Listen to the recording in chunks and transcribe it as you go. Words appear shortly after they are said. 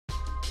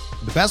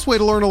The best way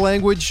to learn a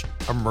language?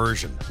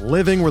 Immersion.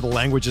 Living where the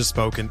language is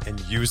spoken and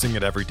using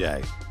it every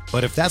day.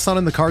 But if that's not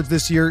in the cards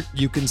this year,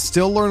 you can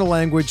still learn a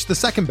language the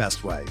second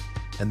best way,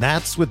 and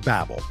that's with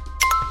Babbel.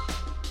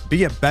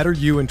 Be a better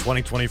you in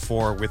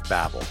 2024 with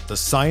Babbel, the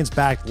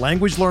science-backed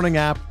language learning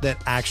app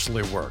that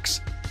actually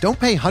works. Don't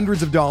pay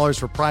hundreds of dollars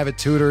for private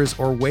tutors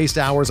or waste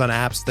hours on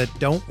apps that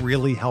don't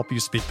really help you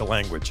speak the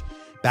language.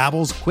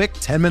 Babbel's quick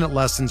 10-minute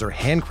lessons are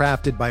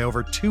handcrafted by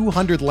over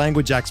 200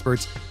 language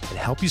experts and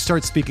help you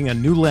start speaking a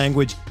new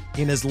language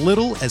in as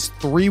little as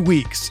 3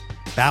 weeks.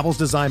 Babbel's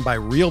designed by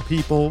real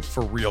people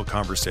for real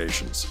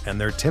conversations,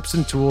 and their tips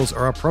and tools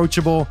are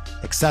approachable,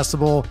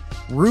 accessible,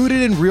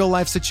 rooted in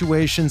real-life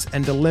situations,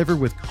 and delivered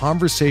with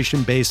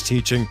conversation-based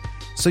teaching,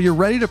 so you're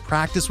ready to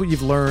practice what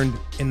you've learned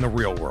in the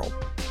real world.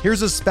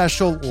 Here's a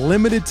special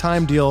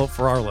limited-time deal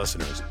for our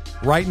listeners.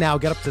 Right now,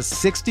 get up to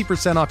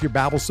 60% off your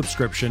Babbel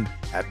subscription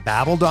at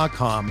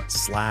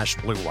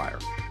babbel.com/Blue Wire.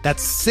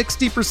 That's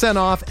 60%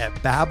 off at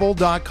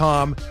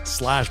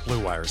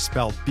babbel.com/Blue Wire,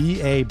 spelled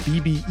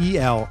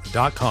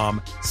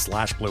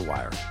BABBEL.com/Blue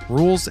Wire.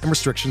 Rules and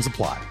restrictions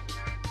apply.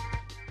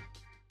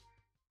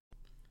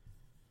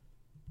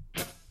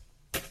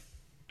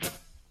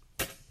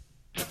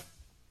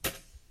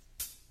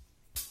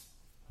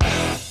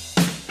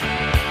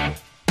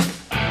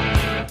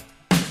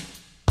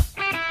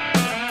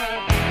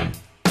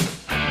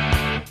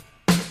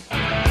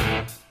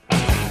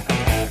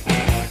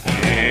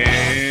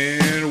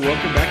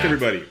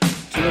 Everybody,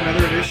 to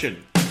another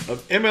edition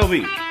of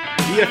MLB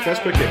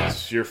DFS Quick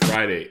Hits, your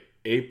Friday,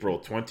 April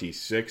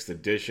 26th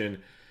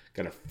edition.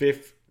 Got a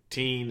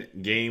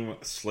 15-game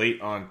slate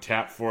on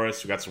tap for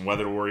us. We got some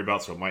weather to worry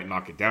about, so it might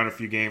knock it down a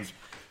few games.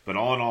 But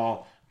all in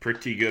all,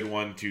 pretty good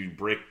one to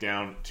break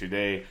down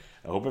today.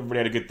 I hope everybody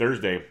had a good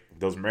Thursday.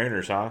 Those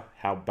Mariners, huh?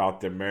 How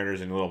about the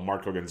Mariners and a little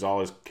Marco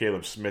Gonzalez,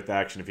 Caleb Smith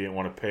action if you didn't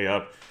want to pay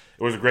up?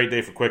 It was a great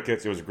day for Quick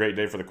Hits. It was a great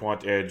day for the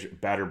Quant Edge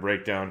batter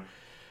breakdown.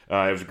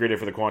 It was a great day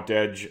for the Quant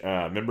Edge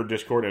member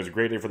Discord. It was a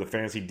great day for the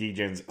Fantasy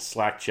DGens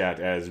Slack chat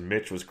as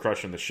Mitch was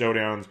crushing the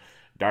showdowns.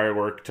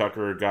 Dirework,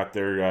 Tucker got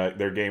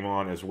their game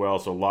on as well,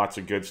 so lots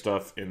of good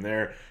stuff in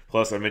there.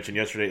 Plus, I mentioned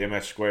yesterday,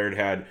 MS Squared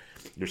had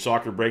your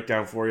soccer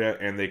breakdown for you,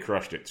 and they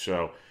crushed it.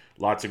 So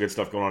lots of good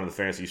stuff going on in the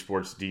Fantasy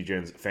Sports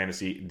DGens,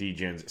 Fantasy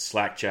DGens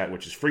Slack chat,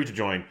 which is free to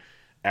join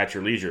at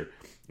your leisure.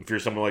 If you're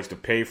someone who likes to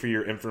pay for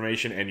your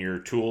information and your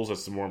tools,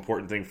 that's the more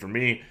important thing for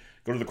me.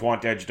 Go to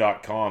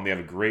thequantedge.com. They have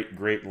a great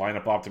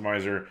lineup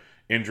optimizer,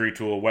 injury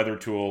tool, weather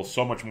tool,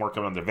 so much more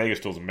coming on. The Vegas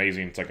tool is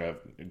amazing. It's like a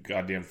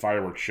goddamn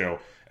fireworks show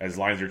as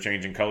lines are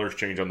changing, colors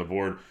change on the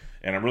board.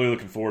 And I'm really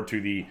looking forward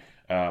to the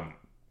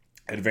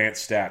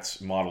advanced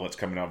stats model that's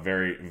coming out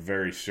very,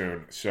 very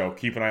soon. So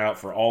keep an eye out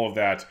for all of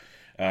that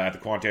at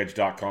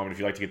thequantedge.com. And if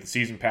you'd like to get the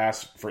season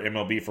pass for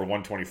MLB for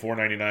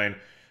 $124.99, or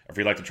if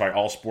you'd like to try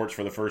all sports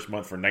for the first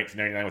month for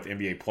 $19.99 with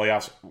NBA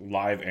playoffs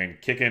live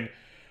and kicking,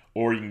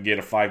 or you can get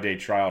a 5-day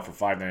trial for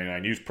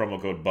 $5.99. Use promo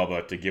code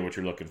BUBBA to get what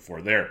you're looking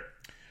for there.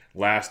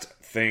 Last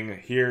thing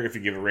here, if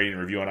you give a rating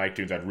and review on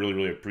iTunes, I'd really,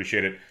 really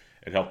appreciate it.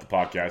 It helped the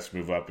podcast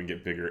move up and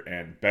get bigger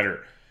and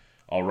better.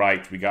 All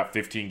right, we got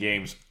 15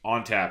 games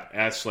on tap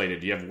as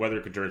slated. You have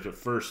weather concerns, but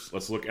first,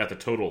 let's look at the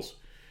totals.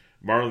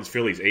 Marlins,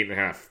 Phillies,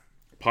 8.5.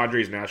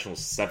 Padres,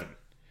 Nationals, 7.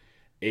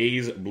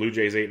 A's, Blue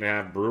Jays,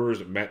 8.5.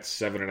 Brewers, Mets,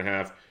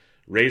 7.5.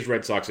 Rays,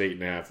 Red Sox,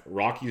 8.5.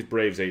 Rockies,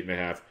 Braves,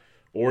 8.5.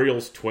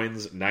 Orioles,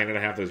 Twins,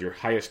 9.5. That is your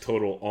highest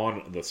total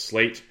on the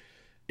slate.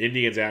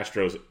 Indians,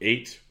 Astros,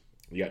 8.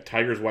 You got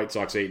Tigers, White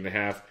Sox,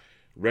 8.5.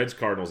 Reds,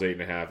 Cardinals,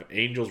 8.5.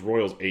 Angels,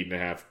 Royals,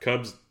 8.5.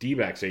 Cubs,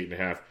 D-backs,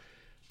 8.5.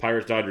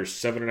 Pirates, Dodgers,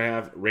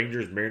 7.5.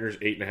 Rangers, Mariners,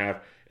 8.5. And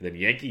then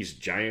Yankees,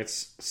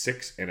 Giants,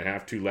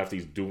 6.5. Two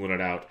lefties dueling it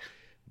out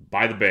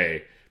by the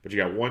Bay. But you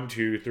got 1,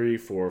 2, 3,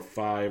 4,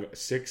 5,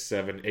 6,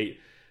 7, 8.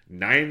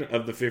 9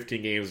 of the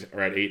 15 games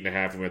are at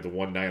 8.5, and we have the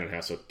 1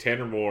 9.5. So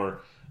 10 or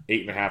more,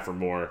 8.5 or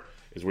more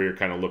is where you're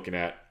kind of looking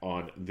at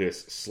on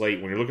this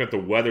slate. When you're looking at the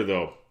weather,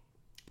 though,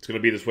 it's going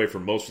to be this way for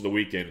most of the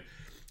weekend.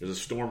 There's a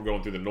storm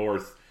going through the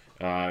north.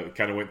 It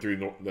kind of went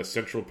through the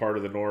central part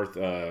of the north,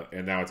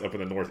 and now it's up in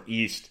the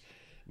northeast.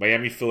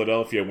 Miami,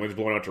 Philadelphia, winds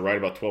blowing out to right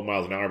about 12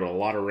 miles an hour, but a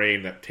lot of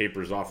rain that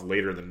tapers off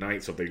later in the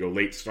night. So if they go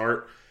late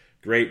start,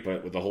 great.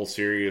 But with the whole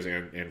series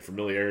and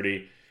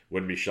familiarity,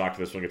 wouldn't be shocked if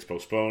this one gets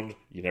postponed.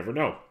 You never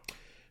know.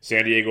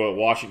 San Diego at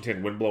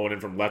Washington, wind blowing in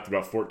from left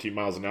about 14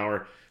 miles an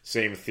hour.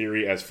 Same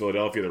theory as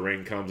Philadelphia. The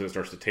rain comes and it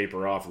starts to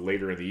taper off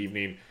later in the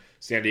evening.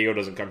 San Diego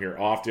doesn't come here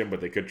often, but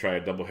they could try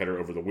a doubleheader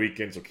over the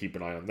weekend, so keep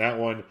an eye on that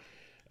one.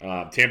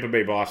 Tampa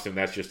Bay, Boston,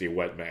 that's just a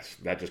wet mess.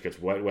 That just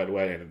gets wet,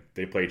 and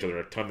they play each other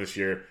a ton this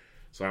year,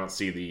 so I don't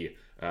see the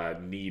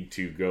need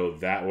to go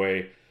that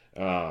way.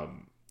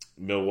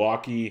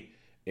 Milwaukee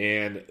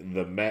and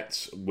the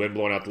Mets, wind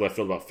blowing out the left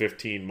field about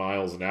 15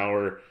 miles an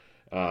hour,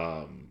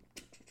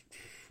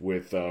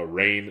 with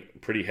rain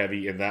pretty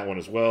heavy in that one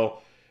as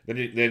well.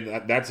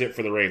 Then that's it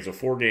for the rain. So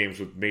 4 games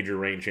with major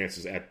rain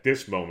chances at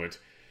this moment.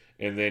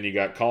 And then you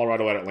got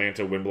Colorado at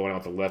Atlanta, wind blowing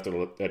out the left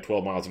at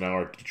 12 miles an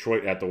hour.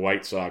 Detroit at the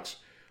White Sox,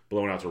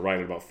 blowing out to right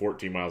at about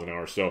 14 miles an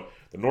hour. So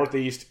the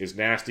Northeast is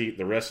nasty.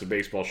 The rest of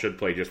baseball should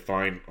play just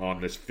fine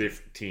on this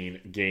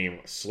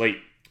 15-game slate.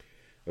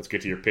 Let's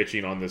get to your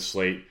pitching on this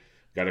slate.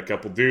 Got a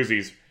couple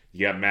doozies.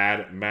 You got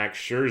Mad Max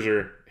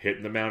Scherzer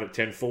hitting the mound at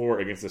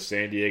 10-4 against the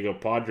San Diego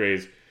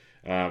Padres.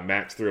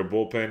 Max threw a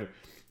bullpen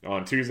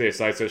on Tuesday, a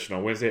side session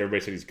on Wednesday.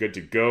 Everybody said he's good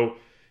to go.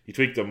 He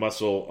tweaked a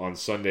muscle on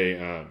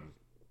Sunday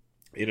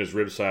in his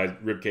rib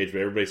cage, but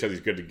everybody says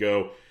he's good to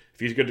go. If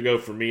he's good to go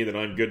for me, then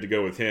I'm good to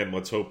go with him.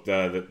 Let's hope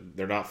that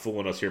they're not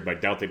fooling us here, but I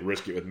doubt they'd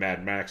risk it with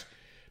Mad Max.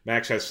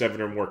 Max has 7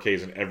 or more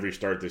Ks in every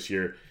start this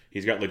year.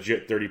 He's got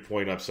legit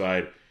 30-point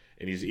upside,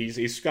 and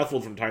he's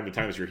scuffled from time to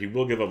time this year. He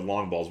will give up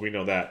long balls, we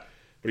know that.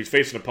 But he's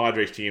facing a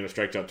Padres team that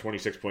strikes out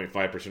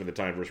 26.5% of the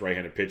time versus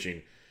right-handed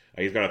pitching.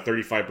 He's got a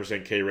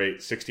 35% K rate,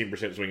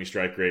 16% swinging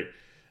strike rate.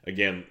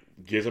 Again,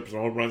 gives up some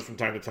home runs from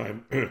time to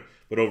time.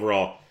 But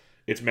overall,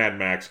 it's Mad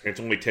Max. And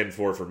it's only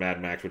 10-4 for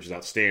Mad Max, which is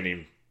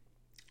outstanding.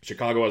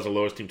 Chicago has the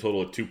lowest team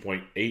total at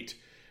 2.8.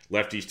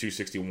 Lefties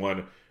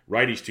 261.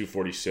 Righties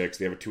 246.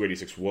 They have a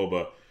 286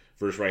 WOBA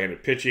versus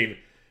right-handed pitching.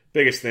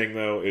 Biggest thing,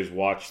 though, is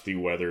watch the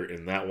weather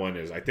in that one.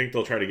 I think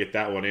they'll try to get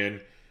that one in,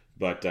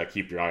 but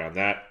keep your eye on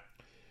that.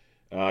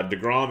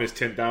 DeGrom is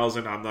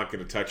 10,000. I'm not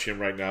going to touch him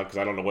right now because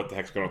I don't know what the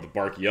heck's going on with the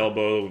Barky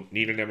elbow.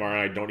 Need an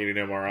MRI, don't need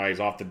an MRI. He's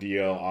off the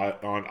DL.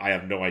 I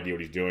have no idea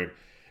what he's doing.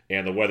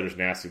 And the weather's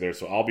nasty there,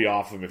 so I'll be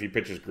off him. If he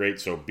pitches great,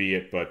 so be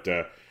it. But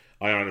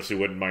I honestly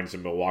wouldn't mind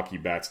some Milwaukee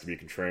bats to be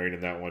contrarian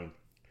in that one.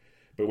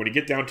 But when you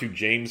get down to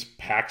James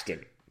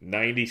Paxton,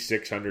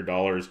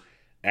 $9,600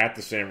 at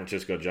the San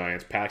Francisco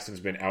Giants. Paxton's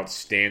been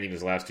outstanding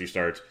his last 2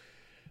 starts.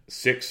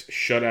 6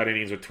 shutout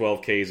innings with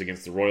 12 Ks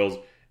against the Royals.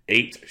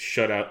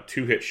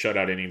 2-hit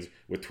shutout innings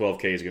with 12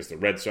 Ks against the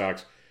Red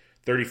Sox.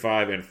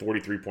 35 and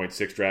 43.6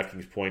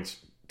 DraftKings points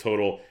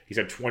total. He's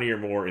had 20 or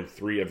more in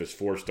 3 of his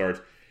 4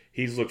 starts.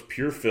 He's looked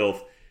pure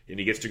filth, and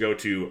he gets to go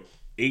to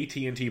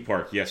AT&T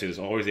Park. Yes, it is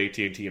always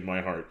AT&T in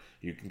my heart.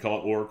 You can call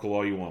it Oracle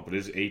all you want, but it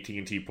is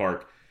AT&T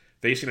Park.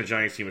 Facing a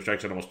Giants team that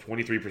strikes out almost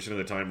 23% of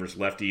the time versus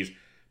lefties.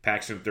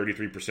 Paxton,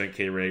 33%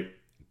 K rate,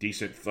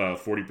 decent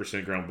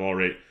 40% ground ball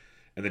rate.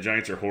 And the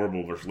Giants are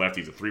horrible versus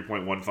lefties, a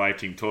 3.15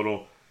 team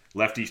total.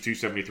 Lefties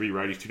 273,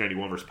 righties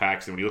 291 versus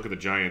Paxton. When you look at the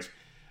Giants,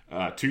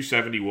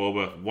 270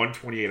 WOBA,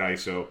 128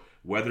 ISO.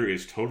 Weather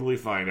is totally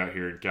fine out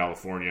here in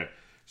California.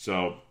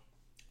 So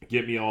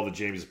get me all the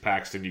James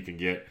Paxton you can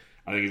get.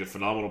 I think he's a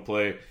phenomenal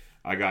play.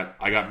 I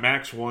got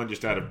Max 1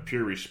 just out of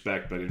pure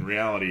respect, but in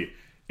reality,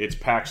 it's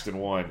Paxton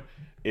 1.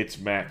 It's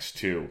Max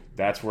 2.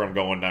 That's where I'm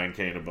going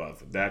 9K and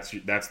above. That's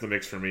the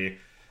mix for me.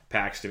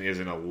 Paxton is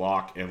in a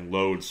lock and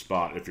load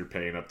spot if you're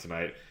paying up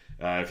tonight.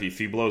 If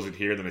he blows it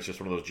here, then it's just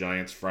one of those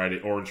Giants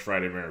Orange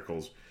Friday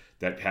miracles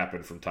that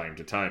happen from time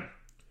to time.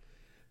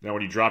 Now,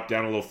 when you drop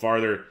down a little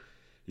farther,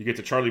 you get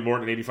to Charlie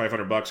Morton at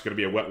 $8,500. Going to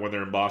be a wet one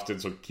there in Boston,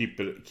 so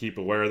keep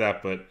aware of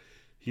that. But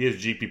he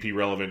is GPP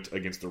relevant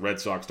against the Red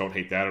Sox. Don't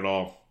hate that at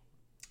all.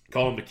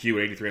 Colin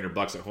McHugh at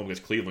 $8,300 at home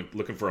against Cleveland,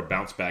 looking for a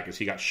bounce back as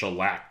he got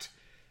shellacked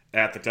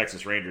at the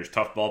Texas Rangers.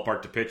 Tough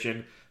ballpark to pitch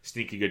in.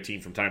 Sneaky good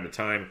team from time to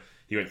time.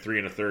 He went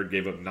 3 1/3,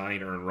 gave up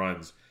 9 earned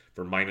runs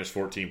for minus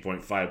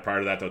 14.5. Prior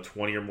to that, though,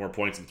 20 or more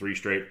points in 3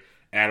 straight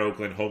at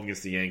Oakland, home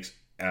against the Yanks.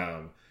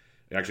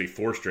 Actually,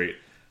 4 straight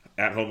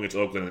at home against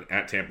Oakland and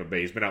at Tampa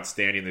Bay. He's been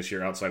outstanding this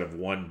year outside of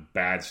one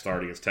bad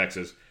start against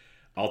Texas.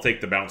 I'll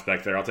take the bounce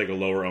back there. I'll take a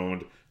lower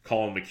owned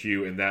Colin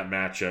McHugh in that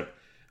matchup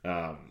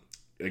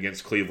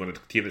against Cleveland, a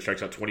team that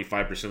strikes out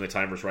 25% of the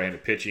time versus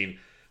right-handed pitching.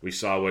 We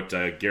saw what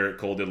Garrett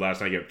Cole did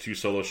last night. He got 2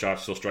 solo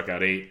shots, still struck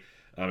out 8.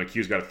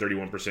 McHugh's got a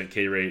 31%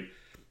 K rate.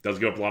 Does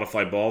give up a lot of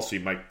fly balls, so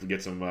you might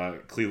get some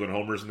Cleveland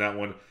homers in that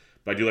one.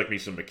 But I do like me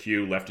some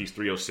McHugh. Lefties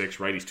 306,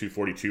 righties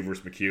 242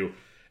 versus McHugh.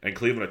 And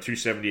Cleveland a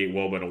 278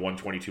 WOBA and a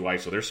 122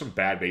 ISO. There's some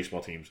bad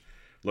baseball teams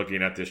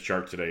looking at this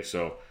chart today.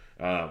 So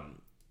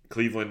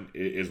Cleveland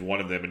is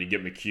one of them, and you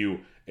get McHugh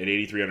at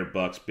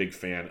 $8,300. Big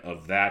fan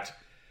of that.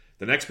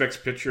 The next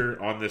best pitcher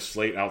on this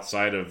slate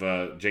outside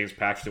of James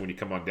Paxton when you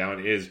come on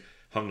down is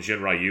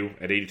Hyun-Jin Ryu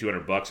at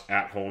 $8,200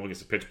 at home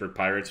against the Pittsburgh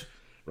Pirates.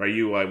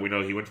 Ryu, we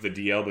know he went to the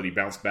DL, but he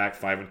bounced back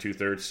 5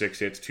 2/3, 6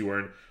 hits, 2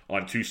 earned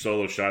on 2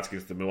 solo shots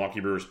against the Milwaukee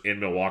Brewers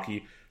in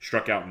Milwaukee.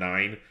 Struck out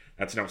 9.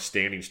 That's an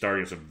outstanding start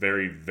against a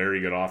very,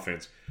 very good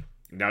offense.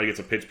 Now he gets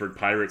a Pittsburgh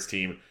Pirates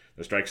team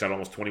that strikes out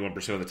almost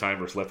 21% of the time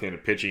versus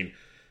left-handed pitching.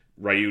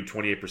 Ryu,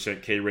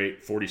 28% K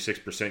rate,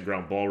 46%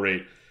 ground ball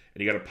rate.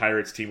 And you got a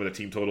Pirates team with a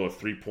team total of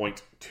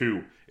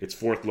 3.2. It's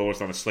 4th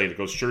lowest on the slate. It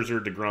goes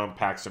Scherzer, DeGrom,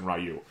 Paxton,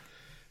 Ryu.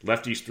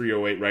 Lefties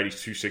 308,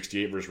 righties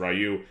 268 versus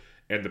Ryu.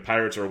 And the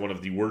Pirates are one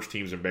of the worst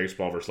teams in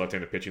baseball versus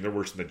left-handed pitching. They're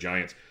worse than the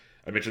Giants.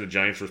 I mentioned the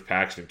Giants versus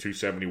Paxton,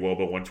 270 WOBA,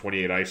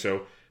 128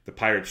 ISO. The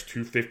Pirates,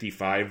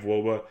 255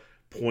 WOBA,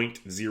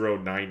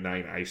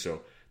 .099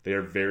 ISO. They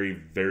are very,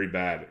 very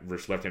bad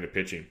versus left-handed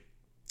pitching.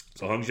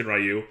 So Hyun-Jin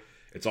Ryu,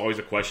 it's always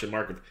a question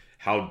mark of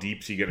how deep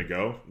is he going to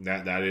go.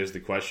 That is the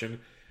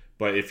question.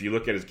 But if you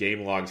look at his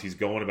game logs, he's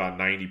going about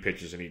 90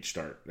 pitches in each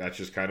start. That's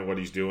just kind of what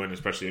he's doing,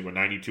 especially when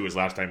 92 his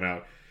last time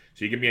out.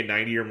 So you give me a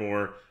 90 or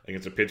more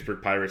against a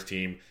Pittsburgh Pirates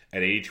team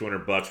at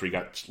 $8,200 where you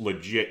got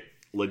legit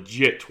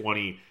legit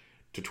 20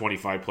 to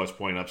 25 plus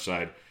point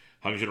upside.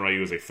 Hyunjin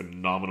Ryu is a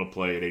phenomenal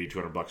play at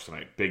 $8,200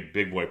 tonight.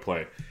 Big boy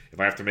play. If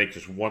I have to make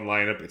just one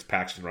lineup, it's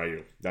Paxton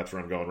Ryu. That's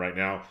where I'm going right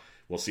now.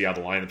 We'll see how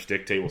the lineups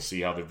dictate. We'll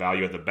see how the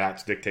value of the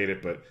bats dictate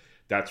it, but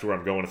that's where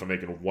I'm going if I'm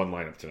making one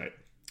lineup tonight.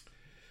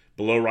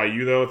 Below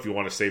Ryu, though, if you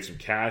want to save some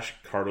cash,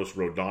 Carlos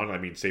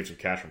Rodon, save some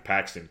cash from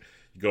Paxton.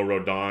 You go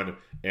Rodon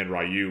and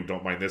Ryu.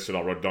 Don't mind this at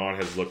all. Rodon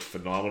has looked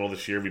phenomenal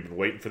this year. We've been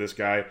waiting for this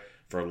guy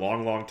for a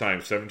long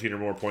time. 17 or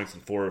more points in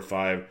 4 or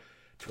 5,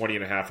 20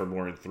 and a half or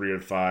more in 3 or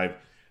 5.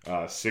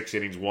 6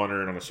 innings, 1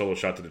 earned on a solo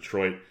shot to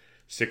Detroit.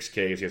 6 Ks.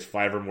 He has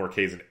 5 or more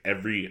Ks in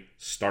every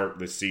start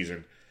this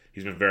season.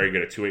 He's been very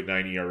good at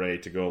 2.89 ERA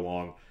to go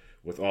along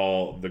with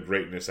all the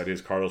greatness that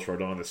is Carlos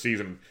Rodon this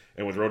season.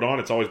 And with Rodon,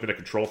 it's always been a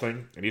control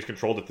thing, and he's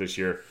controlled it this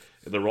year.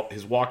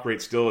 His walk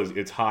rate still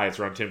it's high. It's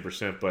around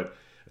 10%, but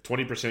a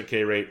 20%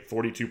 K rate,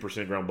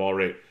 42% ground ball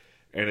rate,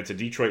 and it's a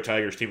Detroit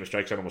Tigers team that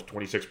strikes out almost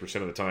 26%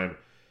 of the time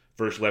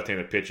versus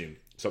left-handed pitching.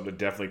 Something to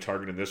definitely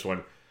target in this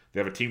one. They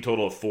have a team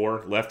total of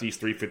 4. Lefties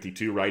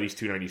 352, righties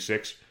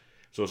 296.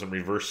 So some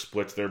reverse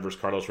splits there versus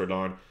Carlos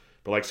Rodon.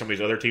 But like some of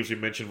these other teams we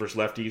mentioned versus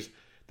lefties,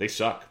 they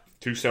suck.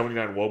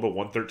 279 WOBA,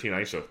 113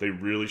 ISO. They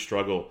really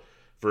struggle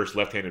versus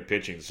left-handed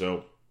pitching.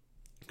 So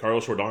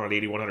Carlos Rodon at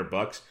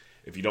 $8,100.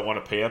 If you don't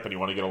want to pay up and you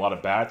want to get a lot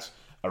of bats,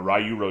 a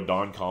Ryu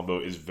Rodon combo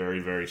is very,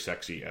 very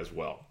sexy as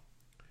well.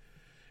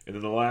 And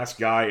then the last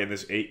guy in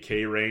this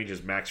 8K range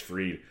is Max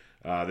Fried.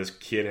 This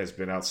kid has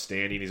been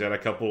outstanding. He's had a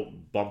couple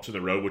bumps in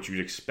the road, which you'd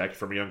expect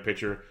from a young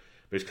pitcher.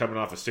 But he's coming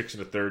off a 6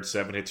 1/3,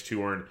 7 hits,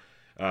 2 earned.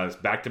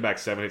 Back-to-back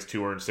 7 hits,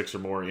 2 earned, 6 or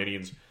more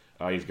innings.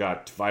 He's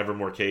got 5 or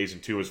more Ks in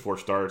 2 of his 4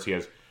 starts. He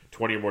has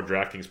 20 or more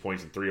DraftKings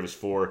points in 3 of his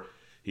 4.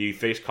 He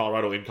faced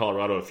Colorado in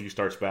Colorado a few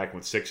starts back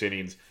with 6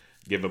 innings,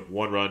 gave up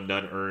 1 run,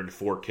 none earned,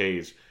 4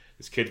 Ks.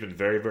 This kid's been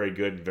very, very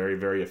good and very,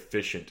 very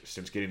efficient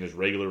since getting his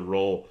regular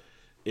role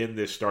in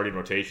this starting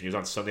rotation. He was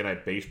on Sunday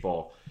Night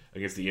Baseball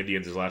against the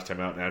Indians his last time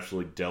out and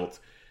absolutely dealt.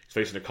 He's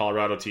facing a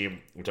Colorado team,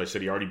 which I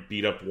said he already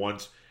beat up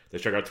once. They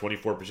struck out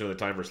 24% of the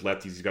time versus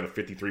lefties. He's got a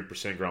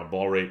 53% ground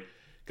ball rate.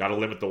 Got to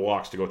limit the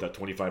walks to go with that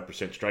 25%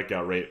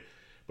 strikeout rate.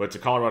 But it's a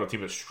Colorado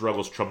team that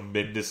struggles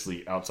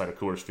tremendously outside of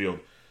Coors Field.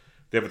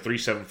 They have a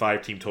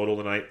 375 team total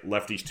tonight.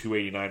 Lefties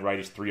 289,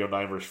 righties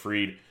 309 versus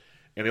Fried.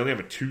 And they only have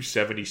a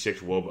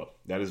 276 WOBA.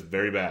 That is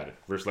very bad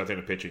versus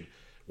left-handed pitching.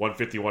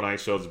 151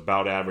 ISO is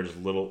about average, a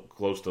little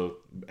close to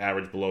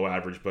average, below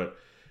average, but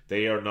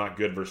they are not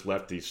good versus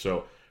lefties.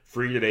 So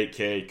Fried at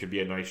 8K could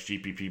be a nice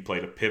GPP play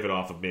to pivot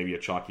off of maybe a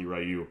chalky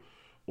Ryu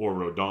or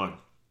Rodon.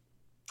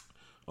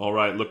 All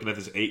right, looking at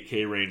this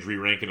 8K range,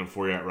 re-ranking them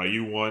for you at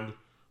Ryu 1,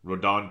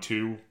 Rodon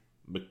 2,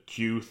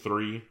 McHugh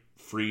 3,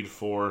 Fried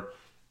 4,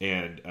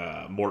 and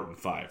Morton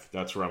 5.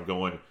 That's where I'm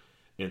going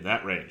in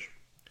that range.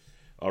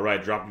 All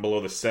right, dropping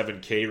below the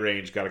 7K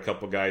range, got a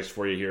couple guys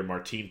for you here.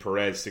 Martin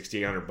Perez,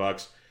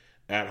 $6,800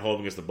 at home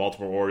against the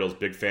Baltimore Orioles.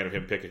 Big fan of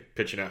him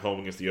pitching at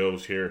home against the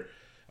O's here.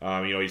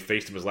 He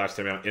faced him his last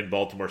time out in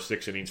Baltimore,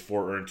 6 innings,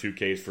 4 earned, 2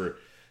 Ks for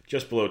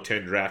just below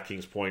 10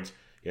 DraftKings points.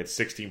 He had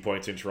 16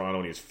 points in Toronto,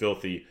 and he's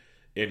filthy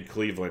in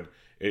Cleveland.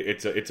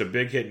 It's a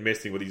big hit and miss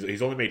thing.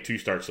 He's only made 2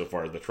 starts so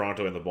far, the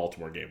Toronto and the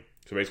Baltimore game.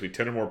 So basically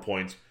 10 or more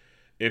points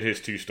in his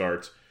 2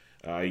 starts.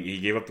 He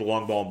gave up the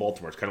long ball in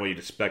Baltimore. It's kind of what you'd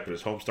expect, but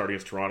his home start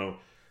against Toronto,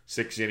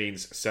 6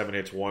 innings, 7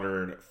 hits, 1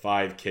 earned,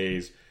 5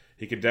 Ks.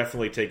 He can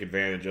definitely take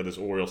advantage of this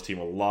Orioles team.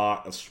 A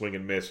lot of swing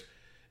and miss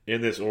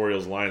in this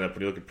Orioles lineup.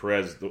 When you look at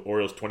Perez, the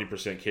Orioles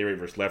 20% K rate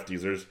versus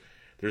lefties,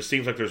 there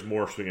seems like there's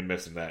more swing and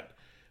miss than that.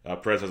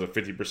 Perez has a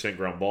 50%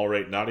 ground ball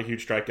rate. Not a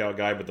huge strikeout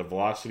guy, but the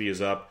velocity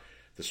is up.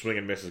 The swing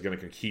and miss is going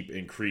to keep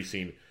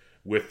increasing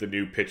with the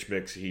new pitch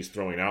mix he's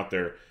throwing out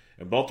there.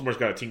 And Baltimore's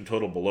got a team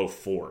total below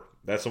 4.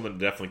 That's something to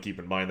definitely keep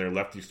in mind there.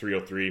 Lefties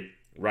 303,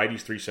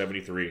 righties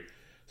 373. So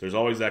there's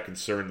always that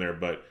concern there,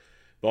 but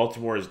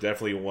Baltimore is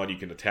definitely one you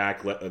can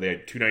attack. They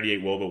had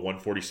 298 WOBA,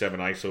 147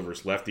 ISO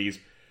versus lefties.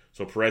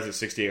 So Perez at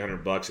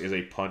 $6,800 is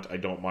a punt I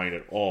don't mind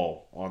at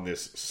all on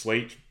this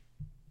slate.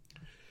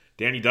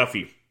 Danny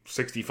Duffy,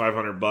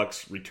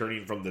 $6,500,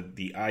 returning from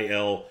the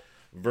IL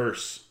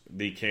versus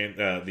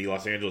the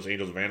Los Angeles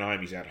Angels of Anaheim.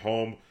 He's at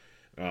home.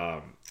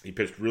 He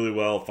pitched really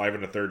well, 5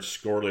 1/3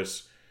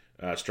 scoreless,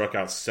 struck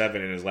out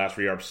 7 in his last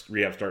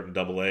rehab start in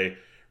Double-A.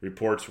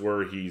 Reports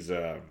were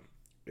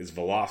his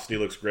velocity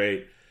looks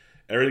great.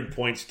 Everything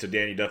points to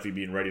Danny Duffy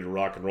being ready to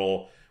rock and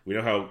roll. We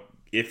know how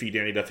iffy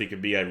Danny Duffy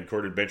can be. I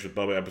recorded Bench with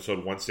Bubba episode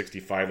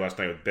 165 last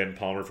night with Ben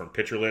Palmer from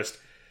Pitcher List,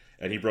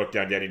 and he broke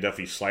down Danny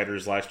Duffy's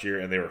sliders last year,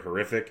 and they were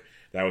horrific.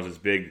 That was his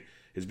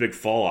big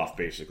fall off,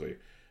 basically.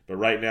 But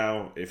right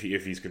now, if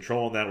he's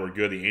controlling that, we're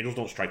good. The Angels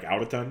don't strike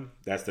out a ton.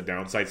 That's the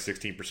downside,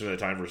 16% of the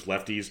time versus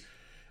lefties.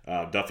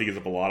 Duffy gives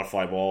up a lot of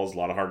fly balls, a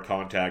lot of hard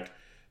contact.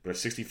 But at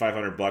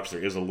 $6,500,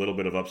 there is a little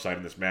bit of upside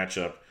in this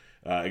matchup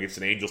against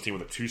an Angels team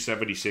with a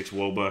 276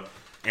 WOBA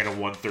and a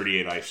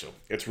 138 ISO.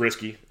 It's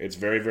risky. It's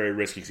very, very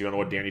risky because you don't know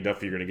what Danny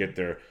Duffy you're going to get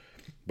there.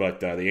 But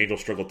the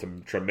Angels struggle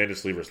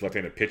tremendously versus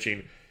left-handed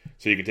pitching,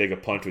 so you can take a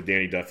punt with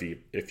Danny Duffy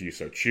if you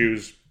so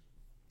choose.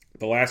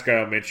 The last guy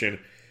I'll mention,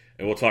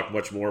 and we'll talk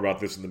much more about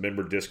this in the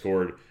member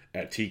Discord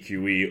at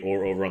TQE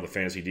or over on the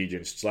Fantasy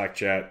DJ Slack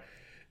chat,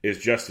 is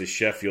Justice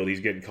Sheffield. He's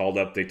getting called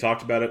up. They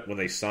talked about it when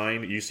they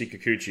signed UC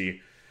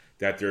Kikuchi,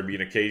 that there would be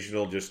an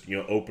occasional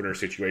opener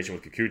situation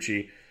with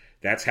Kikuchi.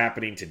 That's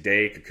happening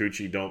today.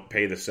 Kikuchi don't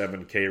pay the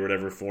 $7K or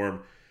whatever for him.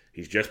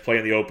 He's just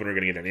playing the opener,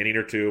 going to get an inning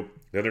or two.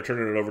 Then they're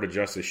turning it over to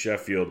Justice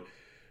Sheffield,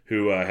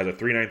 who has a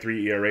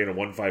 3.93 ERA and a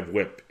 1.5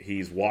 whip.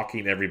 He's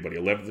walking everybody.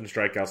 11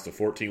 strikeouts to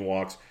 14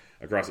 walks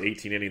across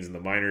 18 innings in the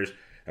minors.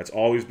 That's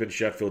always been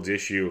Sheffield's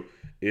issue,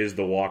 is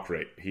the walk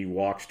rate. He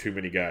walks too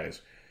many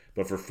guys.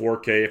 But for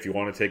 4K, if you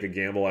want to take a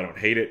gamble, I don't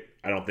hate it.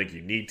 I don't think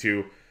you need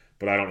to,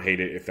 but I don't hate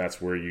it if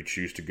that's where you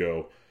choose to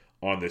go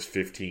on this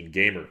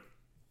 15-gamer.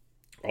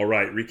 All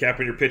right,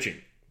 recapping your pitching.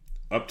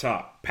 Up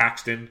top,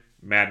 Paxton,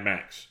 Mad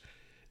Max.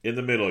 In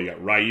the middle, you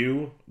got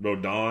Ryu,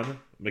 Rodon,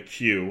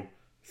 McHugh,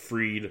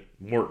 Fried,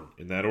 Morton,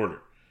 in that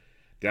order.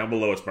 Down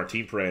below, it's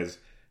Martin Perez,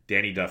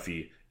 Danny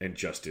Duffy, and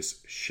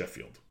Justice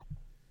Sheffield.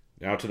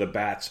 Now to the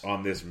bats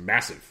on this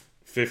massive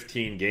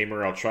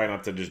 15-gamer. I'll try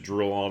not to just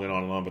drool on and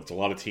on, but it's a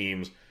lot of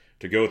teams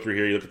to go through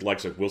here. You look at the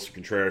likes of Wilson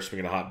Contreras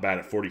swinging a hot bat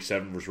at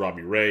 47 versus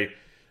Robbie Ray. You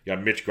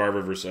got Mitch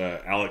Garver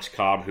versus Alex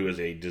Cobb, who is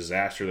a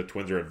disaster. The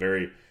Twins are a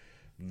very,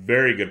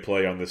 very good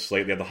play on this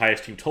slate. They have the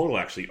highest team total,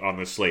 actually, on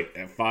this slate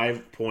at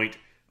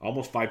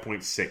almost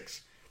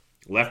 5.6.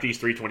 Lefties,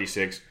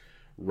 326.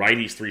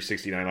 Righties,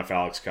 369 off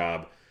Alex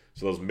Cobb.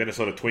 So those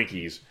Minnesota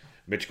Twinkies.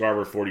 Mitch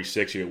Garver,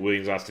 46. You got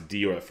Williams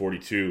Astudillo at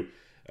 42.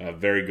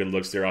 Very good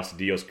looks there.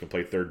 Astudillo can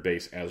play third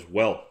base as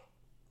well.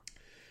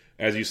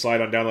 As you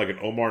slide on down like an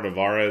Omar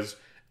Narvaez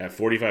at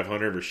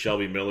 4,500 versus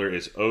Shelby Miller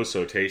is oh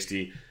so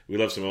tasty. We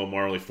love some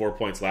Omar, only 4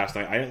 points last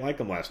night. I didn't like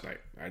him last night.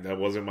 That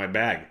wasn't my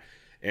bag.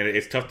 And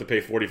it's tough to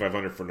pay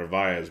 4,500 for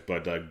Narvaez,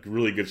 but a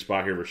really good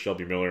spot here versus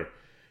Shelby Miller.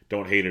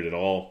 Don't hate it at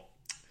all.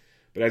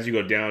 But as you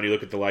go down, you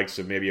look at the likes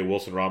of maybe a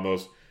Wilson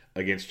Ramos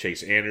against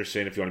Chase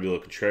Anderson. If you want to be a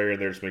little contrarian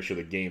there, just make sure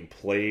the game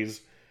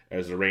plays,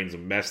 as the rain's a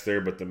mess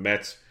there. But the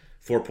Mets,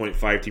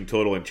 4.5 team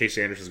total, and Chase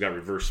Anderson's got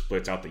reverse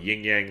splits out the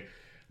yin-yang.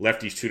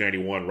 Lefties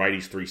 291,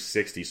 righties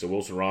 360. So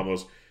Wilson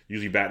Ramos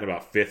usually batting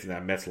about fifth in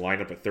that Mets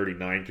lineup at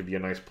 39 could be a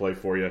nice play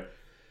for you.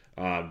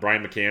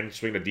 Brian McCann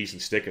swinging a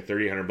decent stick at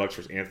 $3,800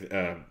 for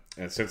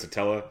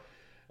Sensatella.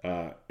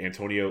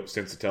 Antonio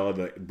Sensatella.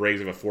 The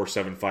Braves have a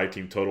 4.75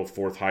 team total,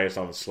 fourth highest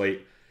on the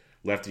slate.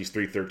 Lefties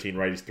 313,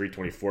 righties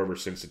 324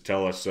 versus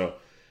Sensatella. So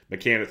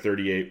McCann at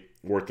 38,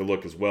 worth the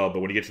look as well.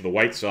 But when you get to the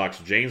White Sox,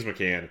 James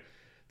McCann,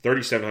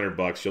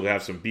 $3,700. You'll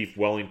have some beef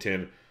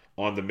Wellington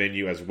on the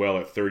menu as well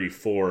at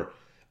 34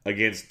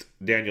 against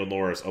Daniel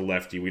Norris, a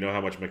lefty. We know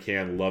how much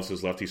McCann loves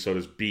his lefty, so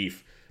does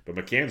Beef. But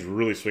McCann's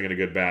really swinging a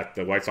good bat.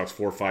 The White Sox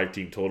 4.5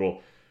 team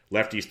total.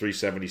 Lefties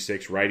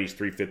 376, righties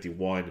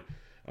 351.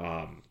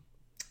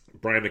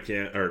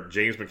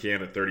 James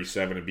McCann at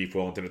 37 and Beef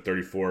Wellington at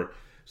 34.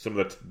 Some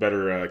of the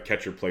better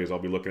catcher plays I'll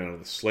be looking at on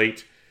the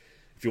slate.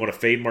 If you want to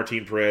fade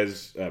Martin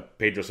Perez,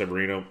 Pedro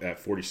Severino at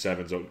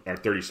 37 is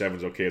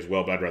okay as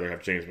well, but I'd rather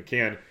have James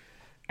McCann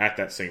at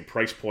that same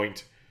price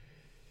point.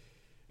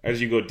 As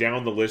you go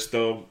down the list,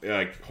 though,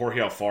 like Jorge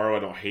Alfaro, I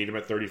don't hate him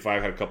at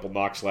 35. Had a couple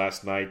knocks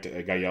last night.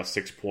 Got you out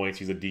 6 points.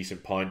 He's a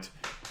decent punt.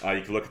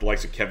 You can look at the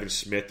likes of Kevin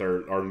Smith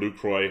or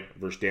Lucroy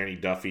versus Danny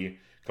Duffy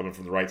coming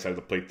from the right side of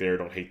the plate there.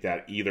 Don't hate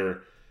that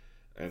either.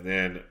 And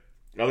then,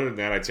 other than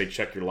that, I'd say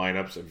check your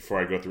lineups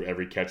before I go through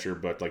every catcher.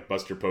 But like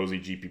Buster Posey,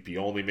 GPP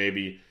only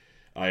maybe.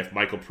 If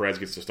Michael Perez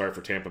gets to start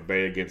for Tampa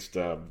Bay against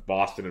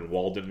Boston and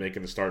Walden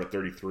making the start at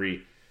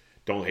 33,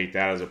 don't hate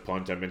that as a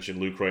punt. I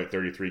mentioned Lucroy at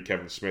 33,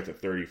 Kevin Smith at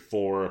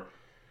 34.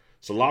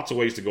 So lots of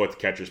ways to go at the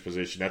catcher's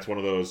position. That's one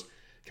of those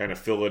kind of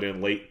fill it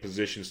in late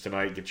positions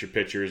tonight. Get your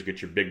pitchers,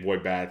 get your big boy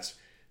bats,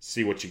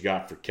 see what you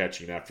got for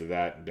catching after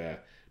that, and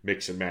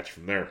mix and match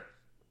from there.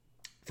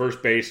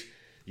 First base,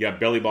 you got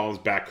Belly Bombs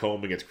back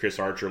home against Chris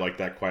Archer. Like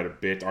that quite a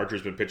bit.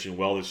 Archer's been pitching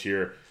well this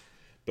year,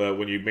 but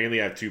when you mainly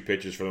have two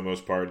pitches for the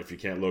most part, if you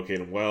can't locate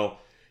them well,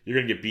 you're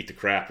going to get beat to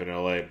crap in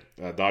LA.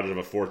 Dodgers have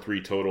a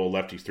 4.3 total,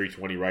 lefties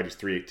 320, righties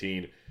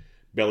 318.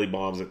 Belly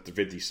Bombs at the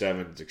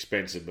 57. It's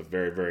expensive, but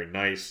very, very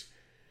nice.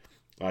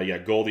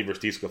 Goldie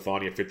versus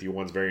DeSclafani at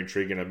 51 is very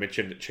intriguing. I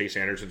mentioned Chase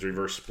Anderson's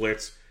reverse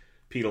splits.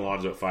 Pete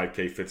Alonso at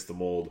 5K fits the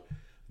mold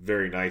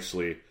very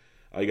nicely.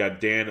 You got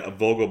Dan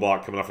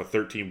Vogelbach coming off a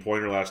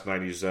 13-pointer last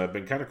night. He's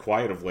been kind of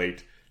quiet of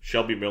late.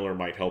 Shelby Miller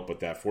might help with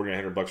that.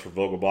 $4,900 for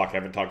Vogelbach.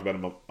 Haven't talked about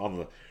him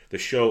on the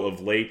show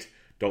of late.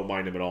 Don't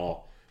mind him at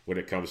all when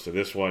it comes to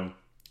this one.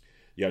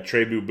 You got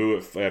Trey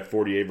Boo at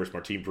 48 versus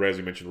Martin Perez.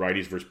 You mentioned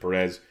righties versus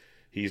Perez.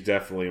 He's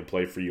definitely in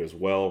play for you as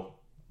well.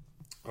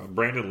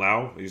 Brandon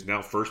Lau, he's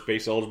now first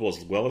base eligible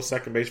as well as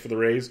second base for the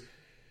Rays.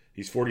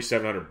 He's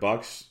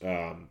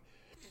 $4,700.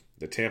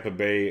 The Tampa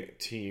Bay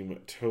team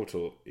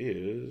total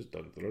is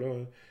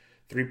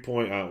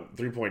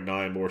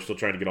 3.9, but we're still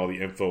trying to get all the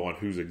info on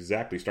who's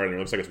exactly starting. It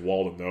looks like it's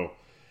Walden, though,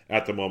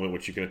 at the moment,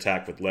 which you can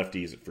attack with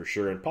lefties for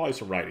sure, and probably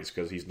some righties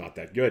because he's not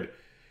that good.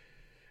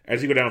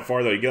 As you go down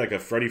far, though, you get like a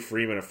Freddie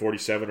Freeman at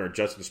 47 or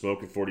Justin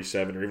Smoke at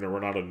 47 or even a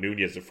Renato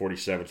Nunez at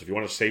 47. So if you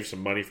want to save some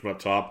money from up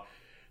top,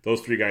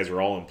 those three guys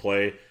are all in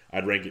play.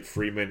 I'd rank it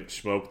Freeman,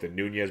 Smoke, then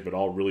Nunez, but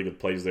all really good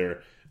plays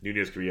there.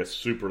 Nunez could be a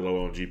super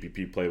low-owned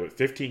GPP play, but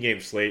 15-game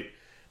slate,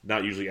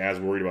 not usually as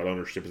worried about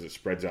ownership as it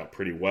spreads out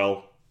pretty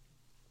well.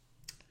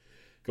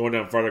 Going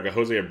down farther, I got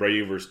Jose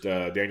Abreu versus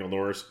Daniel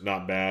Norris.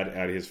 Not bad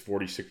at his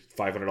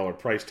 $500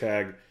 price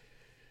tag.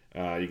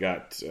 You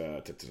got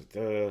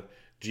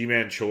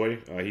G-Man Choi.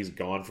 He's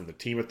gone from the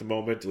team at the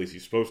moment. At least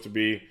he's supposed to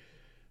be.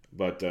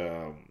 But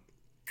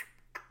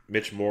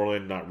Mitch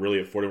Moreland, not really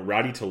at 41.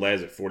 Rowdy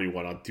Tellez at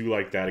 41. I do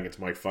like that against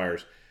Mike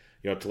Fiers.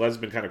 Tellez has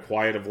been kind of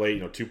quiet of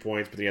late. 2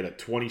 points, but he had that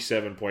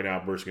 27-point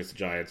outburst against the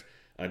Giants,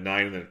 a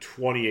 9, and then a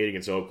 28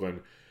 against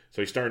Oakland.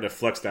 So he's starting to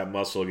flex that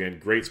muscle again.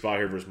 Great spot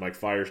here versus Mike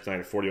Fiers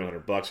tonight at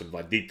 $4,100 in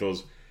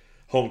Vladito's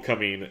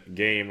homecoming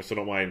game. So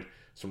don't mind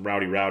some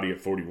Rowdy at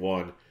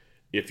 41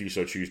 if you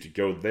so choose to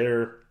go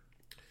there.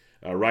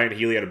 Ryan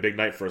Healy had a big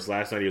night for us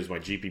last night. He was my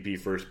GPP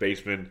first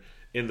baseman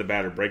in the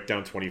batter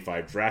breakdown,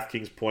 25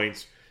 DraftKings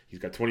points. He's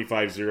got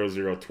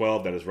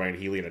 25-0-0-12. That is Ryan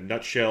Healy in a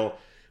nutshell.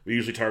 We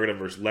usually target him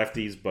versus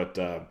lefties, but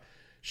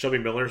Shelby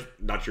Miller's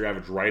not your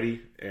average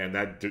righty, and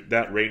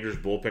that Rangers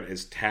bullpen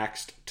is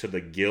taxed to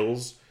the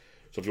gills.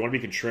 So if you want to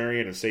be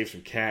contrarian and save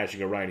some cash, you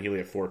go Ryan Healy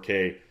at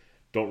 4K.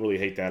 Don't really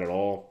hate that at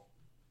all.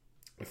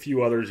 A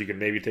few others you can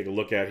maybe take a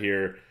look at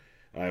here.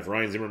 If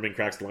Ryan Zimmerman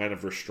cracks the lineup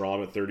for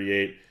Strahm at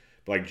 38,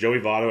 but like Joey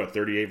Votto at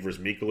 38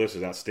 versus Mikolas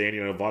is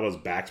outstanding. I know Votto's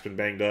back's been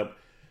banged up,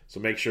 so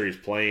make sure he's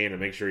playing and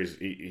make sure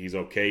he's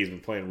okay. He's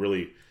been playing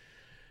really,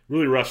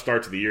 really rough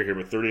start to the year here,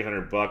 with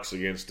 $3,800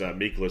 against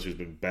Mikolas, who's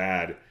been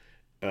bad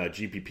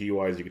GPP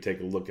wise. You can take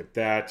a look at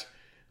that.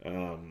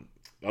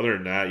 Other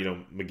than that,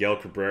 Miguel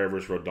Cabrera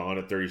versus Rodon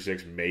at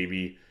 36,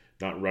 maybe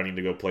not running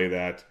to go play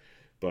that,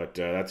 but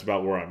that's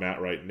about where I'm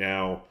at right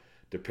now,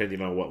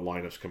 depending on what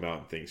lineups come out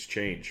and things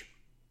change.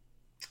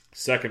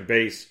 Second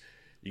base,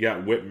 you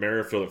got Whit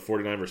Merrifield at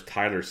 49 versus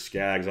Tyler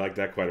Skaggs. I like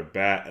that quite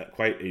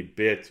a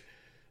bit.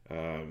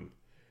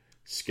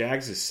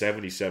 Skaggs is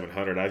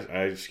 7,700.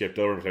 I skipped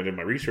over him because I did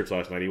my research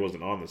last night. He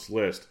wasn't on this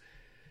list.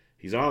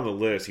 He's on the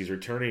list. He's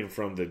returning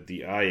from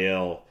the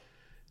IL.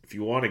 If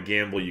you want to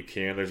gamble, you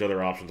can. There's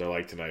other options I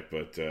like tonight,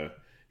 but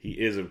he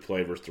is in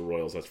play versus the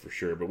Royals, that's for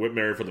sure. But Whit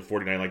Merrifield at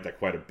 49, I like that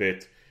quite a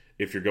bit.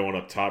 If you're going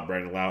up top,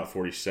 Brandon Lau at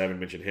 47,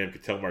 mentioned him.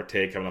 Ketel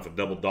Marte coming off a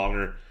double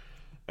donger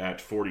at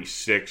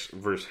 46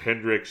 versus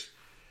Hendricks.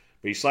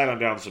 But you slide on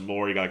down some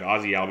more. You got like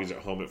Ozzie Albies at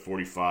home at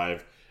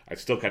 45. I'd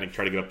still kind of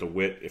try to get up to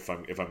Whit if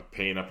I'm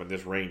paying up in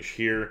this range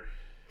here.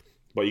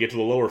 But you get to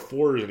the lower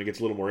fours and it gets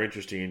a little more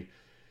interesting.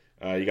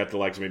 You got the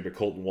likes of maybe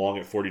Colton Wong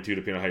at 42,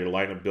 depending on how your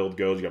lineup build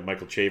goes. You got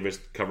Michael Chavis,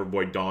 cover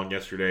boy Dong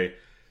yesterday.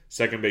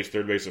 Second base,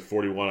 third base at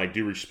 41. I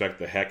do respect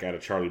the heck out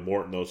of Charlie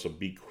Morton, though, so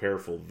be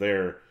careful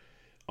there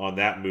on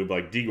that move.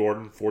 Like D.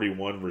 Gordon,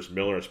 41 versus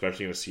Miller,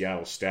 especially in a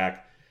Seattle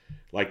stack.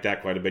 Like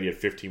that quite a bit. He had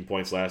 15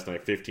 points last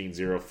night, 15,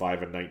 0,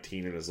 5, and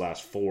 19 in his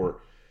last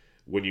 4.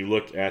 When you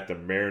look at the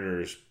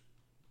Mariners'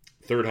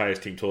 third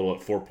highest team total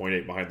at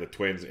 4.8 behind the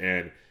Twins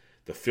and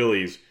the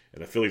Phillies,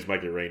 and the Phillies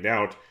might get rained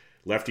out.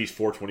 Lefties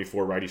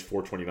 424, righties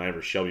 429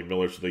 for Shelby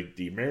Miller. So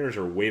the Mariners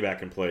are way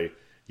back in play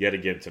yet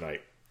again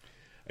tonight.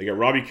 I got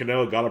Robbie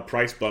Cano, got a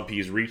price bump.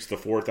 He's reached the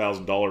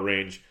 $4,000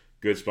 range.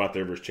 Good spot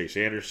there versus Chase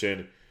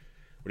Anderson.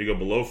 When you go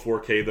below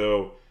 4K,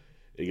 though,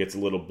 it gets a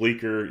little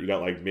bleaker. You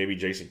got like maybe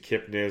Jason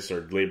Kipnis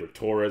or Gleyber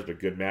Torres, but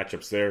good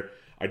matchups there.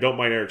 I don't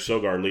mind Eric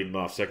Sogard leading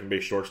off. Second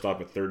base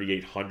shortstop at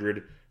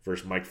 3,800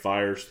 versus Mike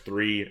Fiers.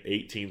 3,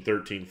 18,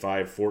 13,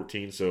 5,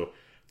 14. So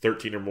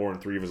 13 or more in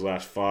 3 of his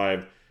last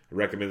 5. I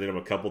recommended him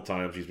a couple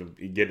times. He's been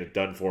getting it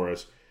done for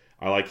us.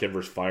 I like him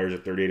versus Fiers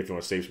at 38 if you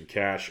want to save some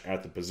cash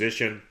at the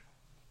position.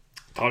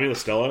 Tommy La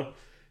Stella,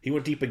 he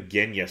went deep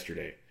again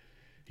yesterday.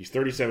 He's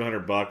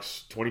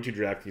 $3,700, 22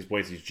 DraftKings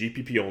points. He's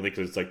GPP only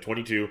because it's like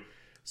 22,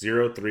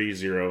 0, 3,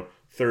 0,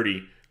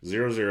 30,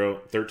 0,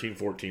 0, 13,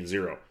 14,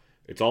 0.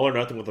 It's all or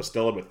nothing with La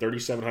Stella, but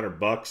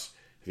 $3,700.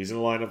 If he's in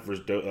the lineup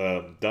versus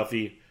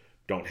Duffy,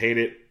 don't hate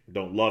it,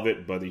 don't love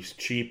it, but he's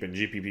cheap and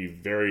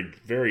GPP, very,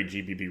 very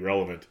GPP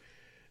relevant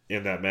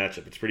in that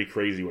matchup. It's pretty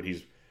crazy what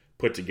he's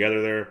put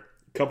together there.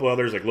 A couple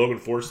others like Logan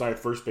Forsythe,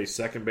 first base,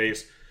 second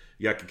base.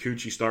 You got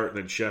Kikuchi starting,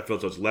 then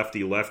Sheffield, so it's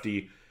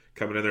lefty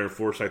coming in there. And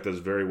Forsythe does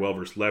very well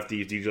versus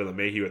lefties. DJ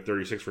LeMahieu at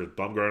 36 versus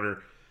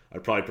Bumgarner.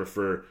 I'd probably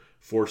prefer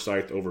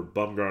Forsythe over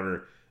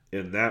Bumgarner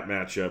in that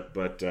matchup,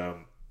 but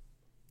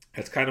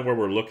that's kind of where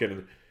we're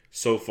looking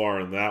so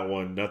far in that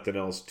one. Nothing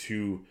else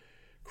too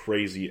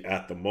crazy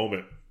at the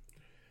moment.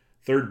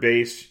 Third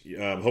base,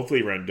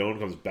 hopefully Rendon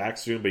comes back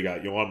soon, but you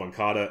got Yohan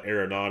Moncada,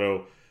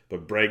 Arenado,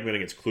 but Bregman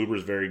against Kluber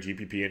is very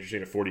GPP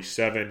interesting at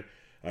 47.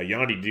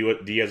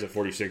 Yandy Diaz at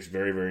 46,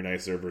 very, very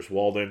nice there versus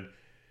Walden.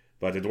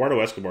 But Eduardo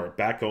Escobar,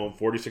 back home,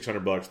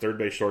 $4,600, third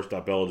base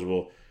shortstop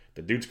eligible.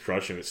 The dude's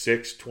crushing it.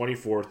 6,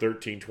 24,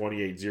 13,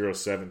 28, 0,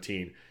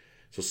 17.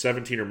 So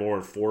 17 or more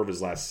in 4 of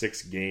his last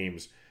 6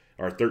 games,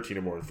 or 13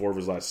 or more in 4 of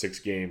his last 6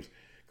 games.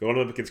 Going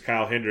up against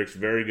Kyle Hendricks,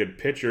 very good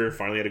pitcher.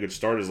 Finally had a good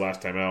start his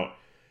last time out.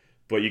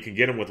 But you can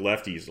get him with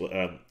lefties.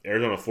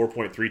 Arizona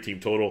 4.3 team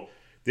total.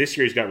 This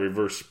year he's got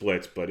reverse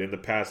splits, but in the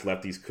past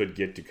lefties could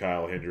get to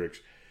Kyle Hendricks.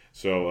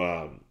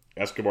 So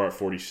Escobar at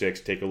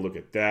 46. Take a look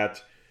at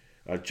that.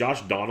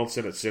 Josh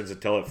Donaldson at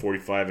Senzatella at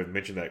 45. I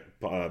mentioned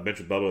that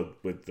mentioned Bubba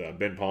with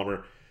Ben Palmer.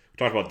 We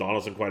talked about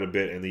Donaldson quite a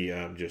bit and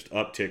the just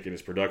uptick in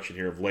his production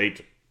here of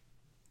late.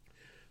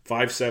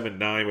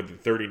 5.79 with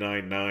the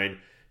 39.9.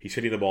 He's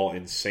hitting the ball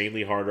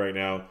insanely hard right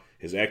now.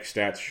 His X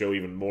stats show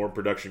even more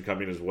production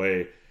coming his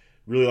way.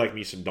 Really like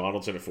me some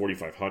Donaldson at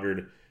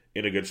 4,500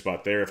 in a good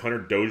spot there. If Hunter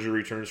Dozier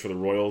returns for the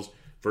Royals,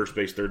 first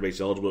base, third base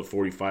eligible at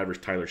 45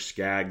 versus Tyler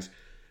Skaggs,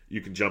 you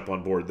can jump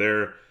on board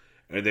there.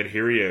 And then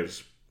here he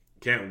is.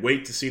 Can't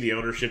wait to see the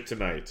ownership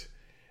tonight.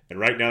 And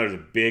right now there's a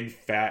big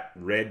fat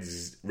red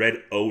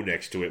O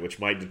next to it, which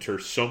might deter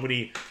so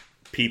many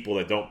people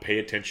that don't pay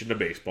attention to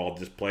baseball,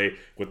 just play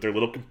with their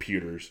little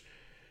computers.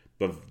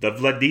 But the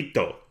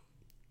Vladito,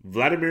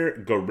 Vladimir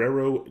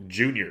Guerrero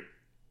Jr.,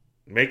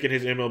 making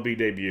his MLB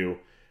debut.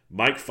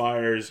 Mike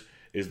Fiers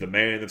is the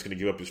man that's going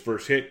to give up his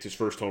first hit, his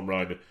first home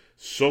run.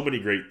 So many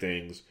great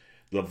things.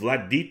 The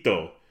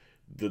Vladito,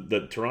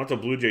 the Toronto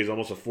Blue Jays,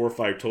 almost a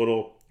 4-5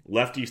 total.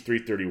 Lefties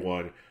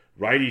 331,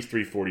 righties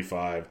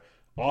 345.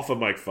 Off of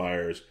Mike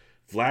Fiers.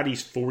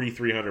 Vladdy's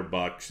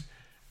 $4,300.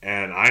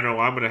 And I know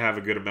I'm going to have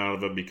a good amount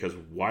of them because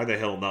why the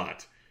hell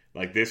not?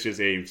 Like, this is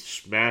a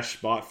smash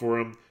spot for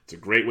him. It's a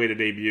great way to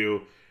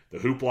debut. The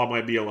hoopla